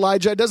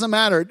 Elijah, it doesn't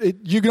matter.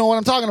 You know what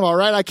I'm talking about,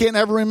 right? I can't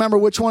ever remember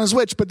which one is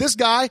which. But this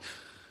guy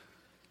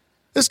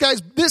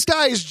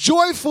is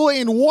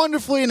joyfully and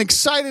wonderfully and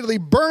excitedly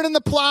burning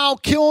the plow,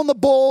 killing the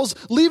bulls,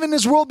 leaving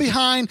his world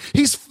behind.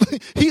 He's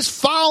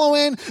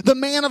following the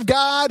man of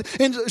God.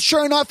 And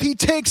sure enough, he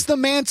takes the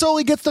mantle.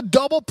 He gets the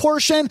double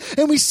portion.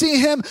 And we see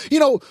him,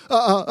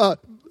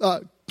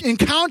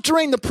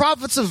 encountering the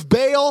prophets of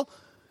Baal.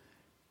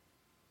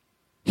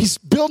 He's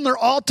building their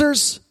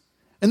altars.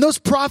 And those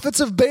prophets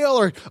of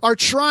Baal are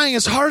trying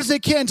as hard as they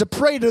can to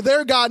pray to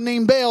their God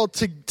named Baal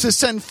to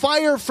send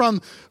fire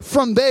from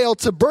Baal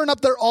to burn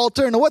up their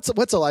altar. And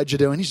what's Elijah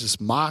doing? He's just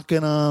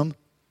mocking them.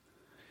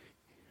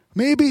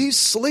 Maybe he's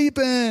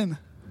sleeping.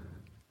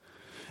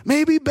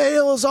 Maybe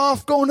Baal is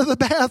off going to the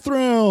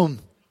bathroom.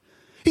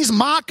 He's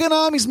mocking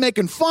them. He's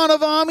making fun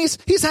of them.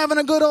 He's having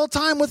a good old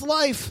time with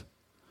life.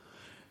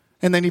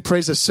 And then he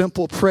prays a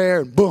simple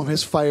prayer, and boom,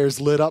 his fire is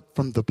lit up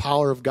from the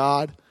power of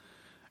God.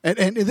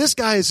 And this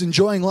guy is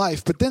enjoying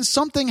life, but then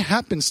something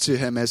happens to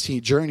him as he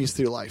journeys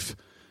through life.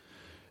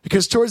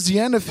 Because towards the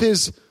end of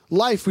his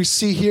life, we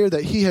see here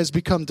that he has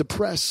become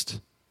depressed.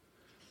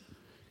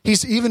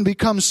 He's even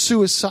become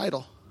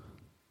suicidal.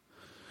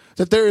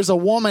 That there is a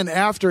woman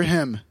after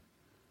him,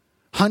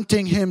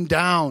 hunting him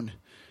down.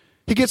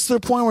 He gets to the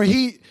point where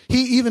he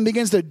even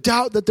begins to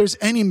doubt that there's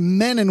any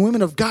men and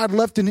women of God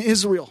left in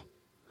Israel.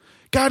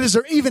 God, is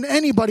there even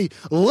anybody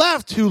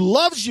left who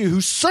loves you, who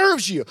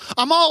serves you?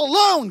 I'm all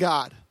alone,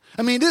 God.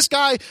 I mean, this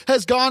guy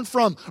has gone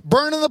from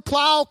burning the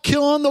plow,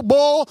 killing the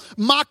bull,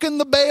 mocking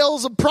the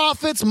Baals of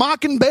prophets,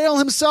 mocking Baal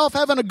himself,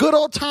 having a good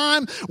old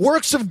time,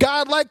 works of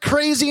God like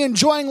crazy,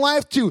 enjoying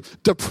life, to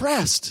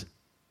depressed.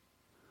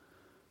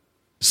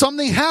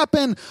 Something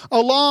happened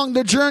along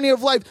the journey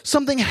of life.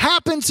 Something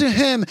happened to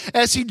him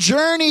as he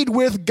journeyed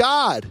with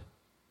God.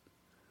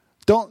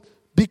 Don't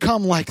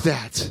become like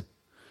that.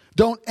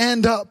 Don't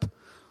end up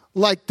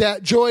like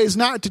that. Joy is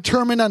not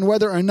determined on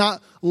whether or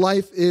not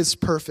life is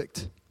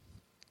perfect.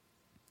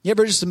 You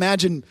ever just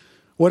imagine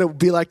what it would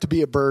be like to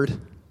be a bird?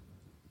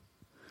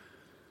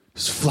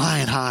 Just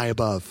flying high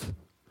above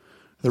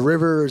the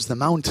rivers, the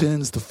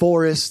mountains, the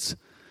forests,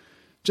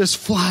 just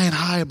flying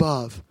high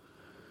above.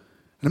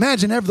 And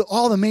imagine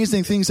all the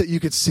amazing things that you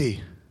could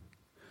see.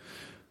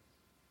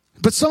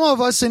 But some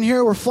of us in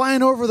here, we're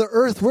flying over the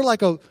earth. We're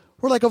like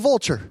a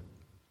vulture.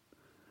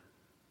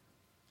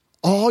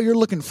 All you're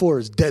looking for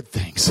is dead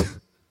things.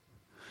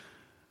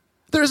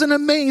 There's an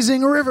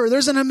amazing river.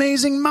 There's an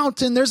amazing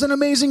mountain. There's an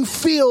amazing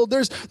field.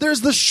 There's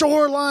the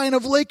shoreline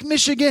of Lake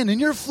Michigan,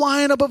 and you're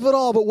flying above it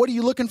all. But what are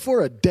you looking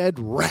for? A dead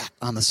rat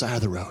on the side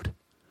of the road.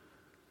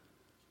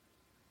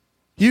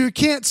 You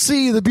can't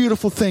see the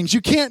beautiful things.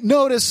 You can't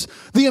notice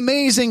the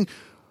amazing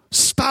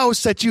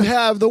spouse that you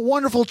have, the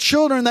wonderful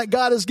children that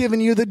God has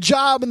given you, the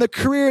job and the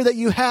career that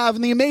you have,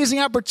 and the amazing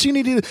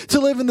opportunity to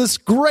live in this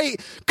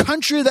great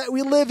country that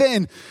we live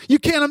in.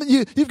 You've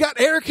got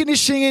air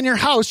conditioning in your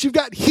house. You've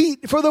got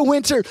heat for the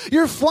winter.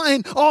 You're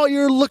flying. All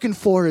you're looking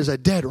for is a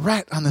dead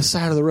rat on the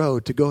side of the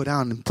road to go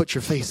down and put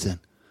your face in.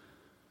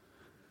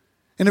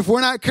 And if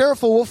we're not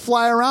careful, we'll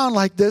fly around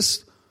like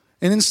this.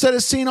 And instead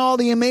of seeing all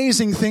the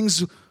amazing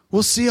things,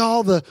 we'll see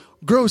all the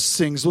gross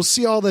things. We'll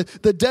see all the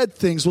dead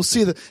things. We'll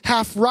see the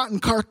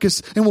half-rotten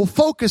carcass, and we'll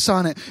focus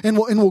on it, and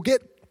we'll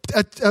get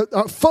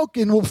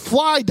and we'll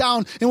fly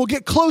down, and we'll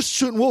get close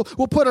to it, and we'll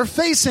put our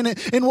face in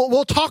it, and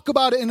we'll talk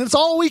about it, and it's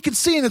all we can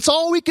see, and it's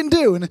all we can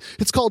do, and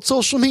it's called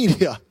social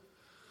media.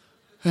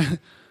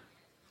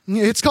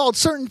 It's called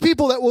certain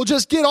people that we'll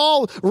just get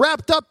all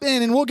wrapped up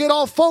in, and we'll get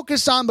all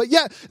focused on, but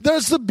yet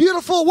there's the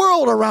beautiful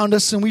world around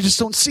us, and we just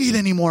don't see it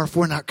anymore if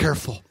we're not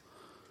careful.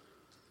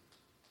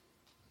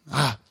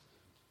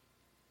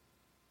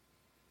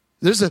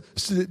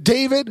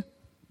 David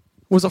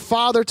was a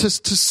father to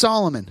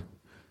Solomon.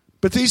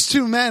 But these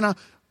two men, I'm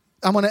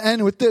going to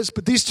end with this,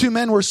 but these two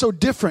men were so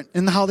different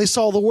in how they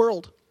saw the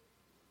world.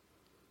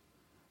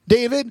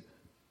 David,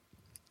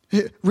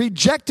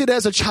 rejected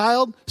as a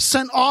child,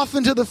 sent off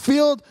into the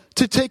field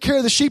to take care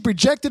of the sheep,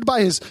 rejected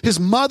by his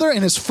mother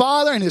and his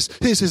father and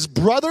his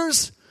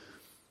brothers,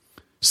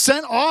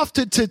 sent off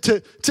to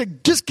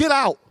just get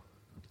out.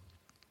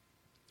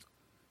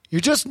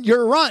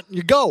 You're a runt.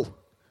 You go.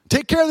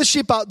 Take care of the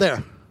sheep out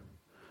there.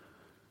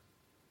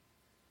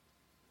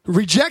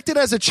 Rejected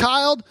as a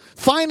child,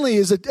 finally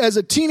as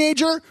a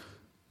teenager,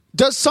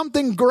 does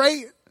something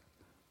great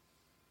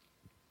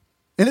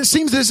And it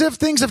seems as if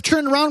things have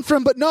turned around for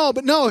him, but no.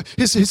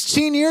 His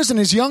teen years and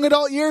his young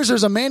adult years,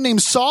 there's a man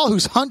named Saul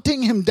who's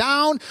hunting him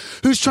down,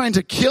 who's trying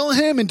to kill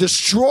him and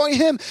destroy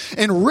him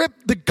and rip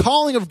the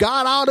calling of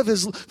God out of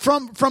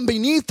from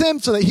beneath him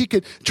so that he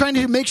could, trying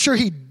to make sure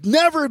he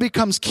never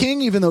becomes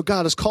king, even though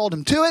God has called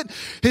him to it.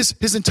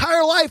 His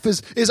entire life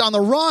is on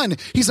the run.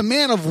 He's a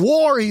man of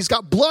war. He's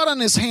got blood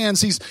on his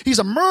hands. He's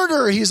a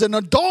murderer. He's an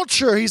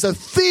adulterer. He's a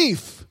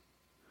thief.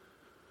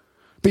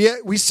 But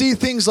yet we see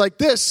things like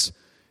this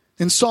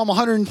in Psalm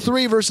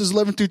 103, verses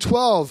 11 through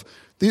 12.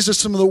 These are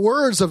some of the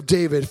words of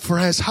David. For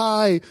as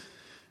high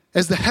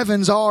as the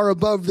heavens are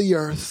above the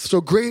earth,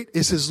 so great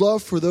is his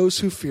love for those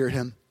who fear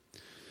him.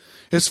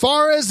 As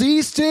far as the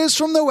east is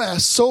from the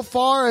west, so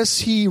far as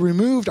he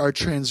removed our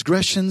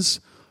transgressions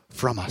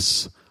from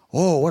us.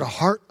 Oh, what a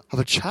heart of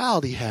a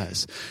child he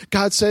has.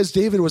 God says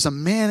David was a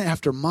man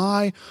after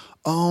my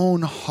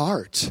own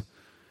heart.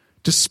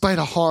 Despite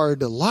a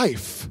hard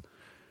life,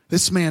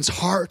 this man's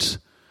heart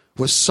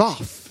was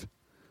soft.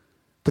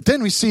 But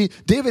then we see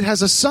David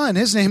has a son.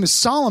 His name is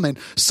Solomon.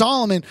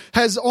 Solomon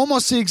has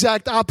almost the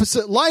exact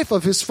opposite life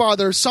of his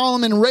father.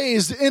 Solomon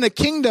raised in a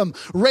kingdom,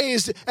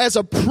 raised as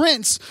a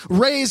prince,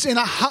 raised in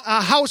a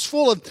house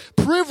full of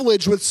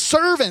privilege with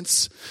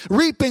servants,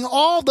 reaping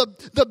all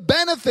the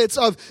benefits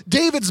of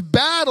David's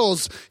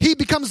battles. He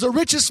becomes the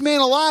richest man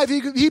alive.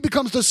 He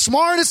becomes the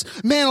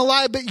smartest man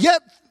alive. But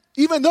yet,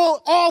 even though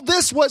all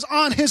this was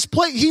on his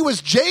plate, he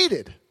was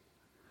jaded.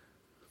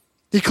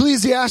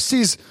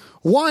 Ecclesiastes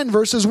 1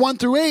 verses 1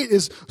 through 8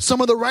 is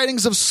some of the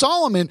writings of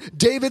Solomon,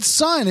 David's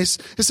son. It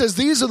says,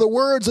 these are the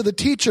words of the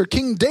teacher,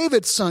 King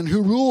David's son,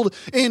 who ruled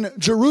in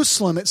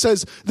Jerusalem. It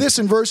says this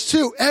in verse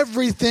 2,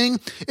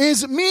 everything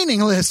is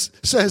meaningless,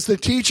 says the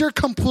teacher,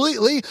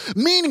 completely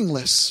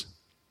meaningless.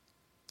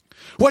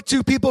 What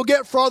do people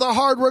get for all the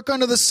hard work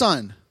under the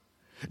sun?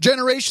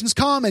 Generations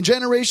come and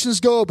generations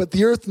go, but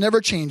the earth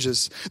never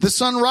changes. The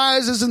sun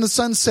rises and the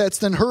sun sets,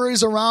 then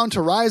hurries around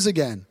to rise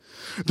again.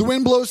 The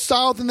wind blows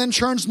south and then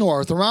turns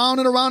north. Around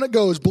and around it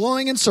goes,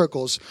 blowing in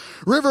circles.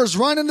 Rivers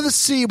run into the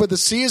sea, but the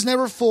sea is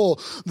never full.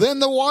 Then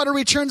the water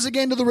returns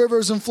again to the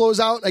rivers and flows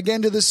out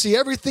again to the sea.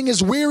 Everything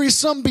is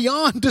wearisome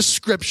beyond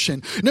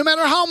description. No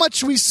matter how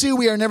much we see,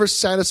 we are never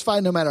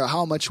satisfied. No matter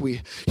how much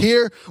we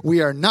hear,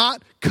 we are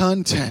not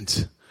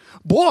content.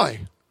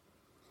 Boy,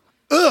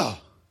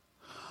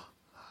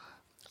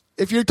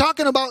 if you're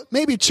talking about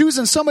maybe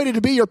choosing somebody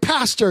to be your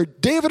pastor,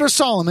 David or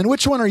Solomon,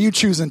 which one are you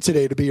choosing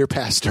today to be your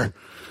pastor?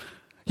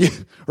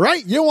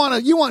 Right? You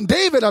want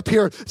David up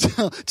here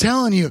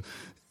telling you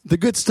the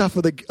good stuff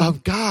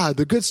of God,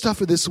 the good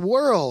stuff of this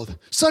world.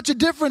 Such a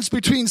difference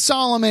between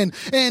Solomon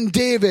and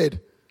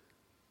David.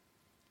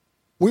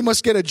 We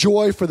must get a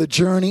joy for the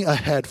journey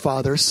ahead,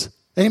 fathers.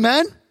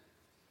 Amen?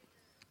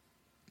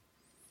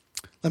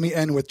 Let me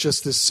end with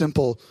just this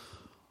simple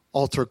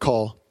altar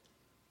call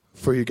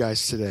for you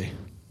guys today.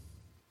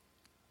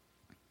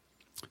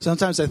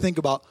 Sometimes I think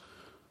about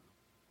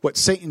what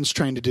Satan's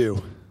trying to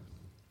do.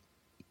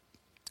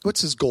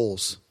 What's his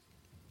goals?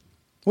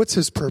 What's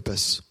his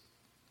purpose?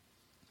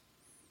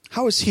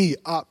 How is he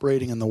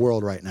operating in the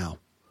world right now?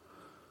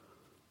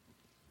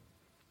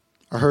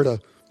 I heard a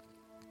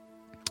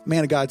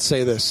man of God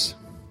say this.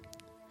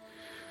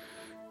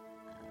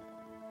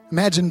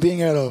 Imagine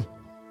being at a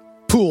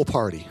pool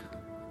party,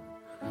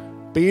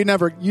 but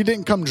you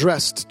didn't come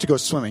dressed to go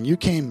swimming. You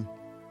came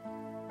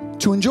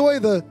to enjoy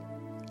the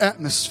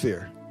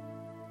atmosphere,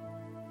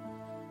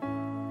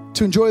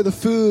 to enjoy the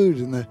food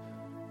and the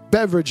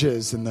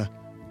beverages and the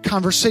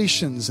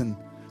conversations and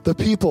the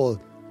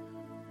people.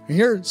 And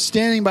you're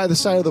standing by the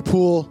side of the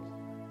pool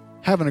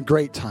having a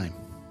great time.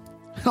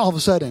 And all of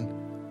a sudden,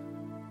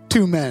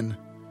 two men,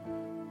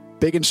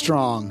 big and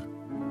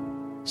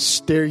strong,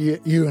 stare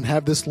at you and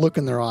have this look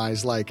in their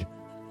eyes like,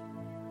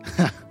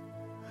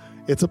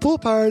 it's a pool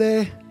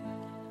party.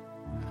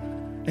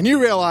 And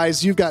you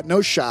realize you've got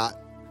no shot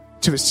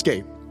to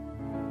escape.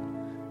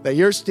 That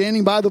you're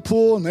standing by the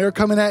pool and they're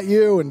coming at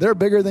you and they're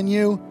bigger than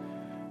you.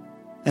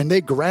 And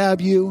they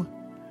grab you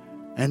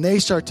and they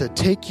start to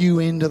take you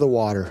into the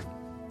water.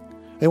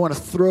 They want to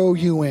throw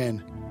you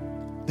in.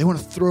 They want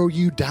to throw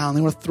you down.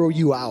 They want to throw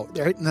you out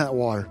right in that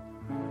water.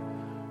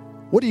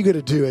 What are you going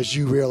to do as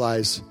you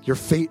realize your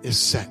fate is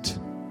set?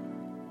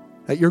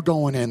 That you're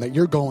going in, that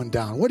you're going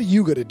down. What are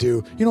you going to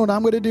do? You know what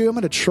I'm going to do? I'm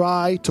going to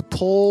try to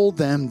pull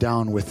them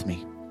down with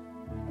me.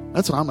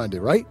 That's what I'm going to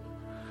do, right?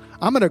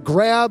 I'm going to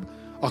grab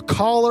a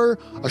collar,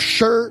 a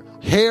shirt,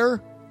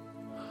 hair.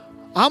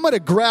 I'm going to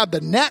grab the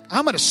neck.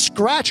 I'm going to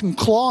scratch and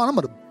claw, and I'm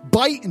going to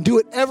bite and do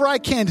whatever I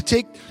can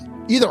to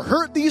either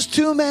hurt these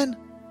two men.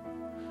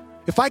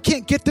 If I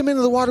can't get them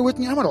into the water with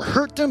me, I'm going to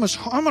hurt them.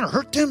 I'm going to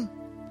hurt them.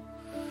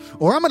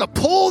 Or I'm going to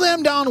pull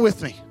them down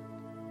with me.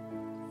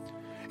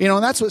 You know,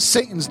 and that's what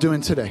Satan's doing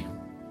today.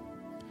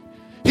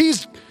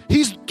 He's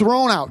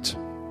thrown out.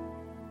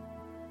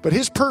 But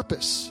his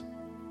purpose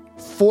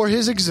for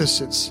his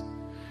existence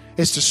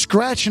is to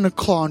scratch and to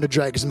claw and to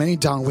drag as many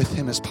down with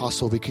him as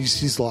possible because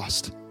he's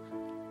lost.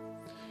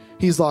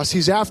 He's lost.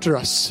 He's after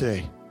us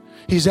today.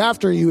 He's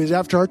after you. He's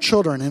after our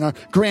children and our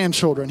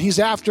grandchildren. He's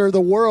after the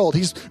world.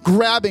 He's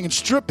grabbing and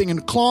stripping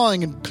and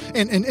clawing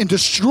and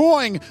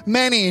destroying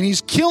many. And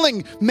he's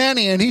killing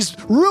many. And he's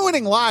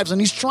ruining lives. And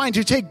he's trying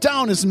to take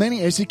down as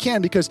many as he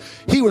can because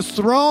he was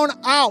thrown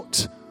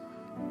out.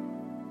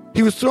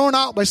 He was thrown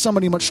out by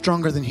somebody much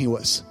stronger than he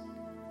was.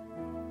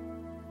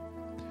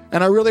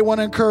 And I really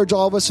want to encourage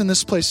all of us in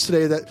this place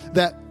today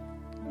that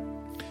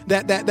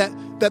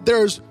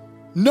there's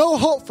no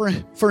hope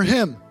for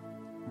him.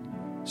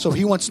 So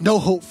he wants no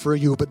hope for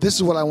you. But this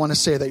is what I want to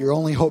say, that your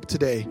only hope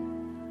today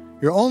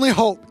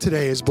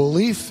is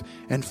belief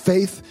and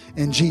faith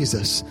in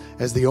Jesus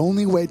as the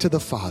only way to the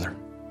Father.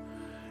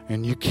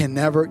 And you can't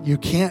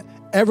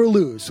ever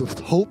lose with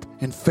hope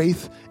and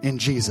faith in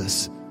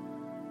Jesus.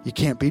 You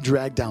can't be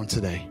dragged down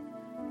today.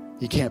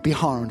 You can't be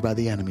harmed by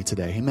the enemy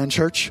today. Amen,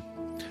 church?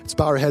 Let's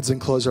bow our heads and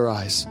close our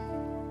eyes.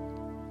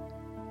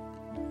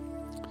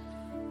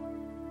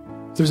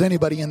 If there's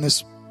anybody in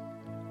this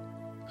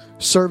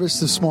service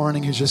this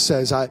morning who just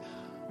says, I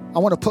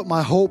want to put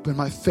my hope and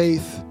my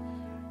faith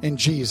in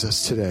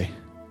Jesus today.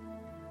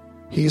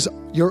 He's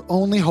your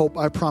only hope,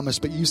 I promise.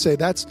 But you say,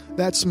 that's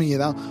me.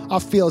 And I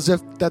feel as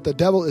if that the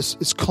devil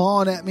is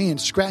clawing at me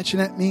and scratching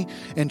at me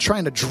and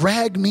trying to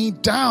drag me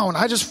down.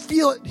 I just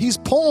feel it. He's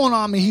pulling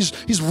on me.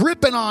 He's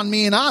ripping on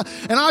me. And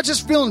I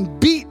just feeling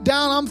beat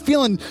down. I'm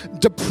feeling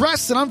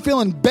depressed and I'm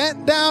feeling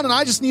bent down. And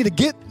I just need to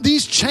get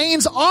these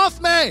chains off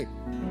me.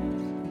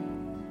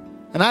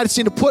 And I just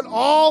need to put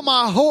all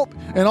my hope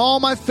and all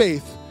my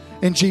faith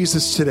in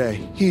Jesus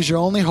today. He's your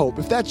only hope.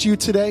 If that's you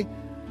today,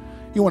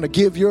 you want to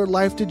give your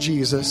life to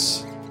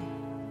Jesus,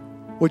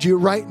 would you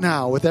right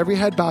now, with every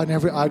head bowed and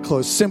every eye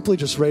closed, simply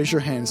just raise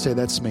your hand and say,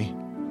 that's me.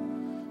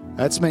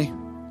 That's me.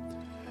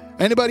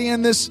 Anybody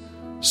in this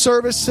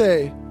service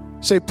say,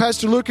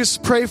 Pastor Lucas,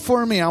 pray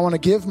for me. I want to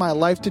give my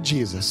life to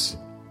Jesus.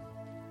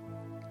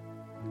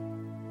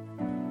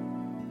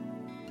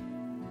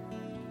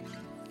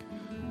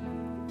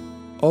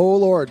 Oh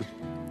Lord,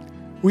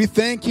 we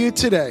thank you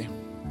today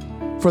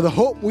for the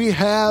hope we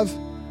have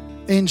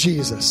in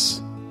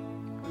Jesus.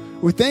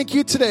 We thank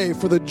you today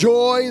for the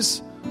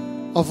joys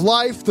of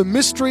life, the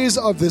mysteries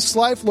of this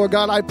life. Lord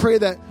God, I pray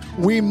that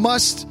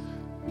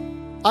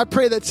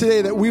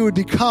today that we would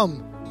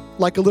become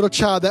like a little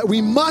child, that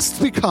we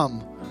must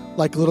become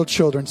like little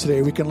children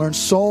today. We can learn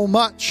so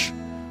much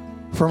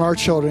from our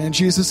children. And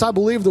Jesus, I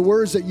believe the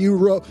words that you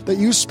wrote, that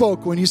you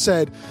spoke when you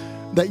said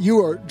that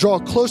you draw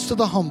close to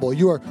the humble.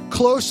 You are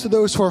close to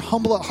those who are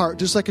humble at heart,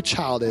 just like a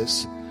child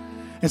is.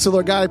 And so,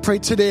 Lord God, I pray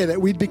today that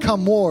we'd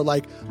become more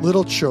like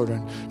little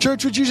children.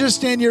 Church, would you just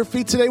stand to your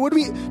feet today? Would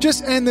we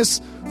just end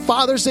this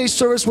Father's Day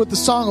service with the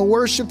song of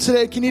worship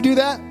today? Can you do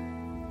that?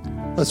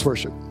 Let's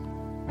worship.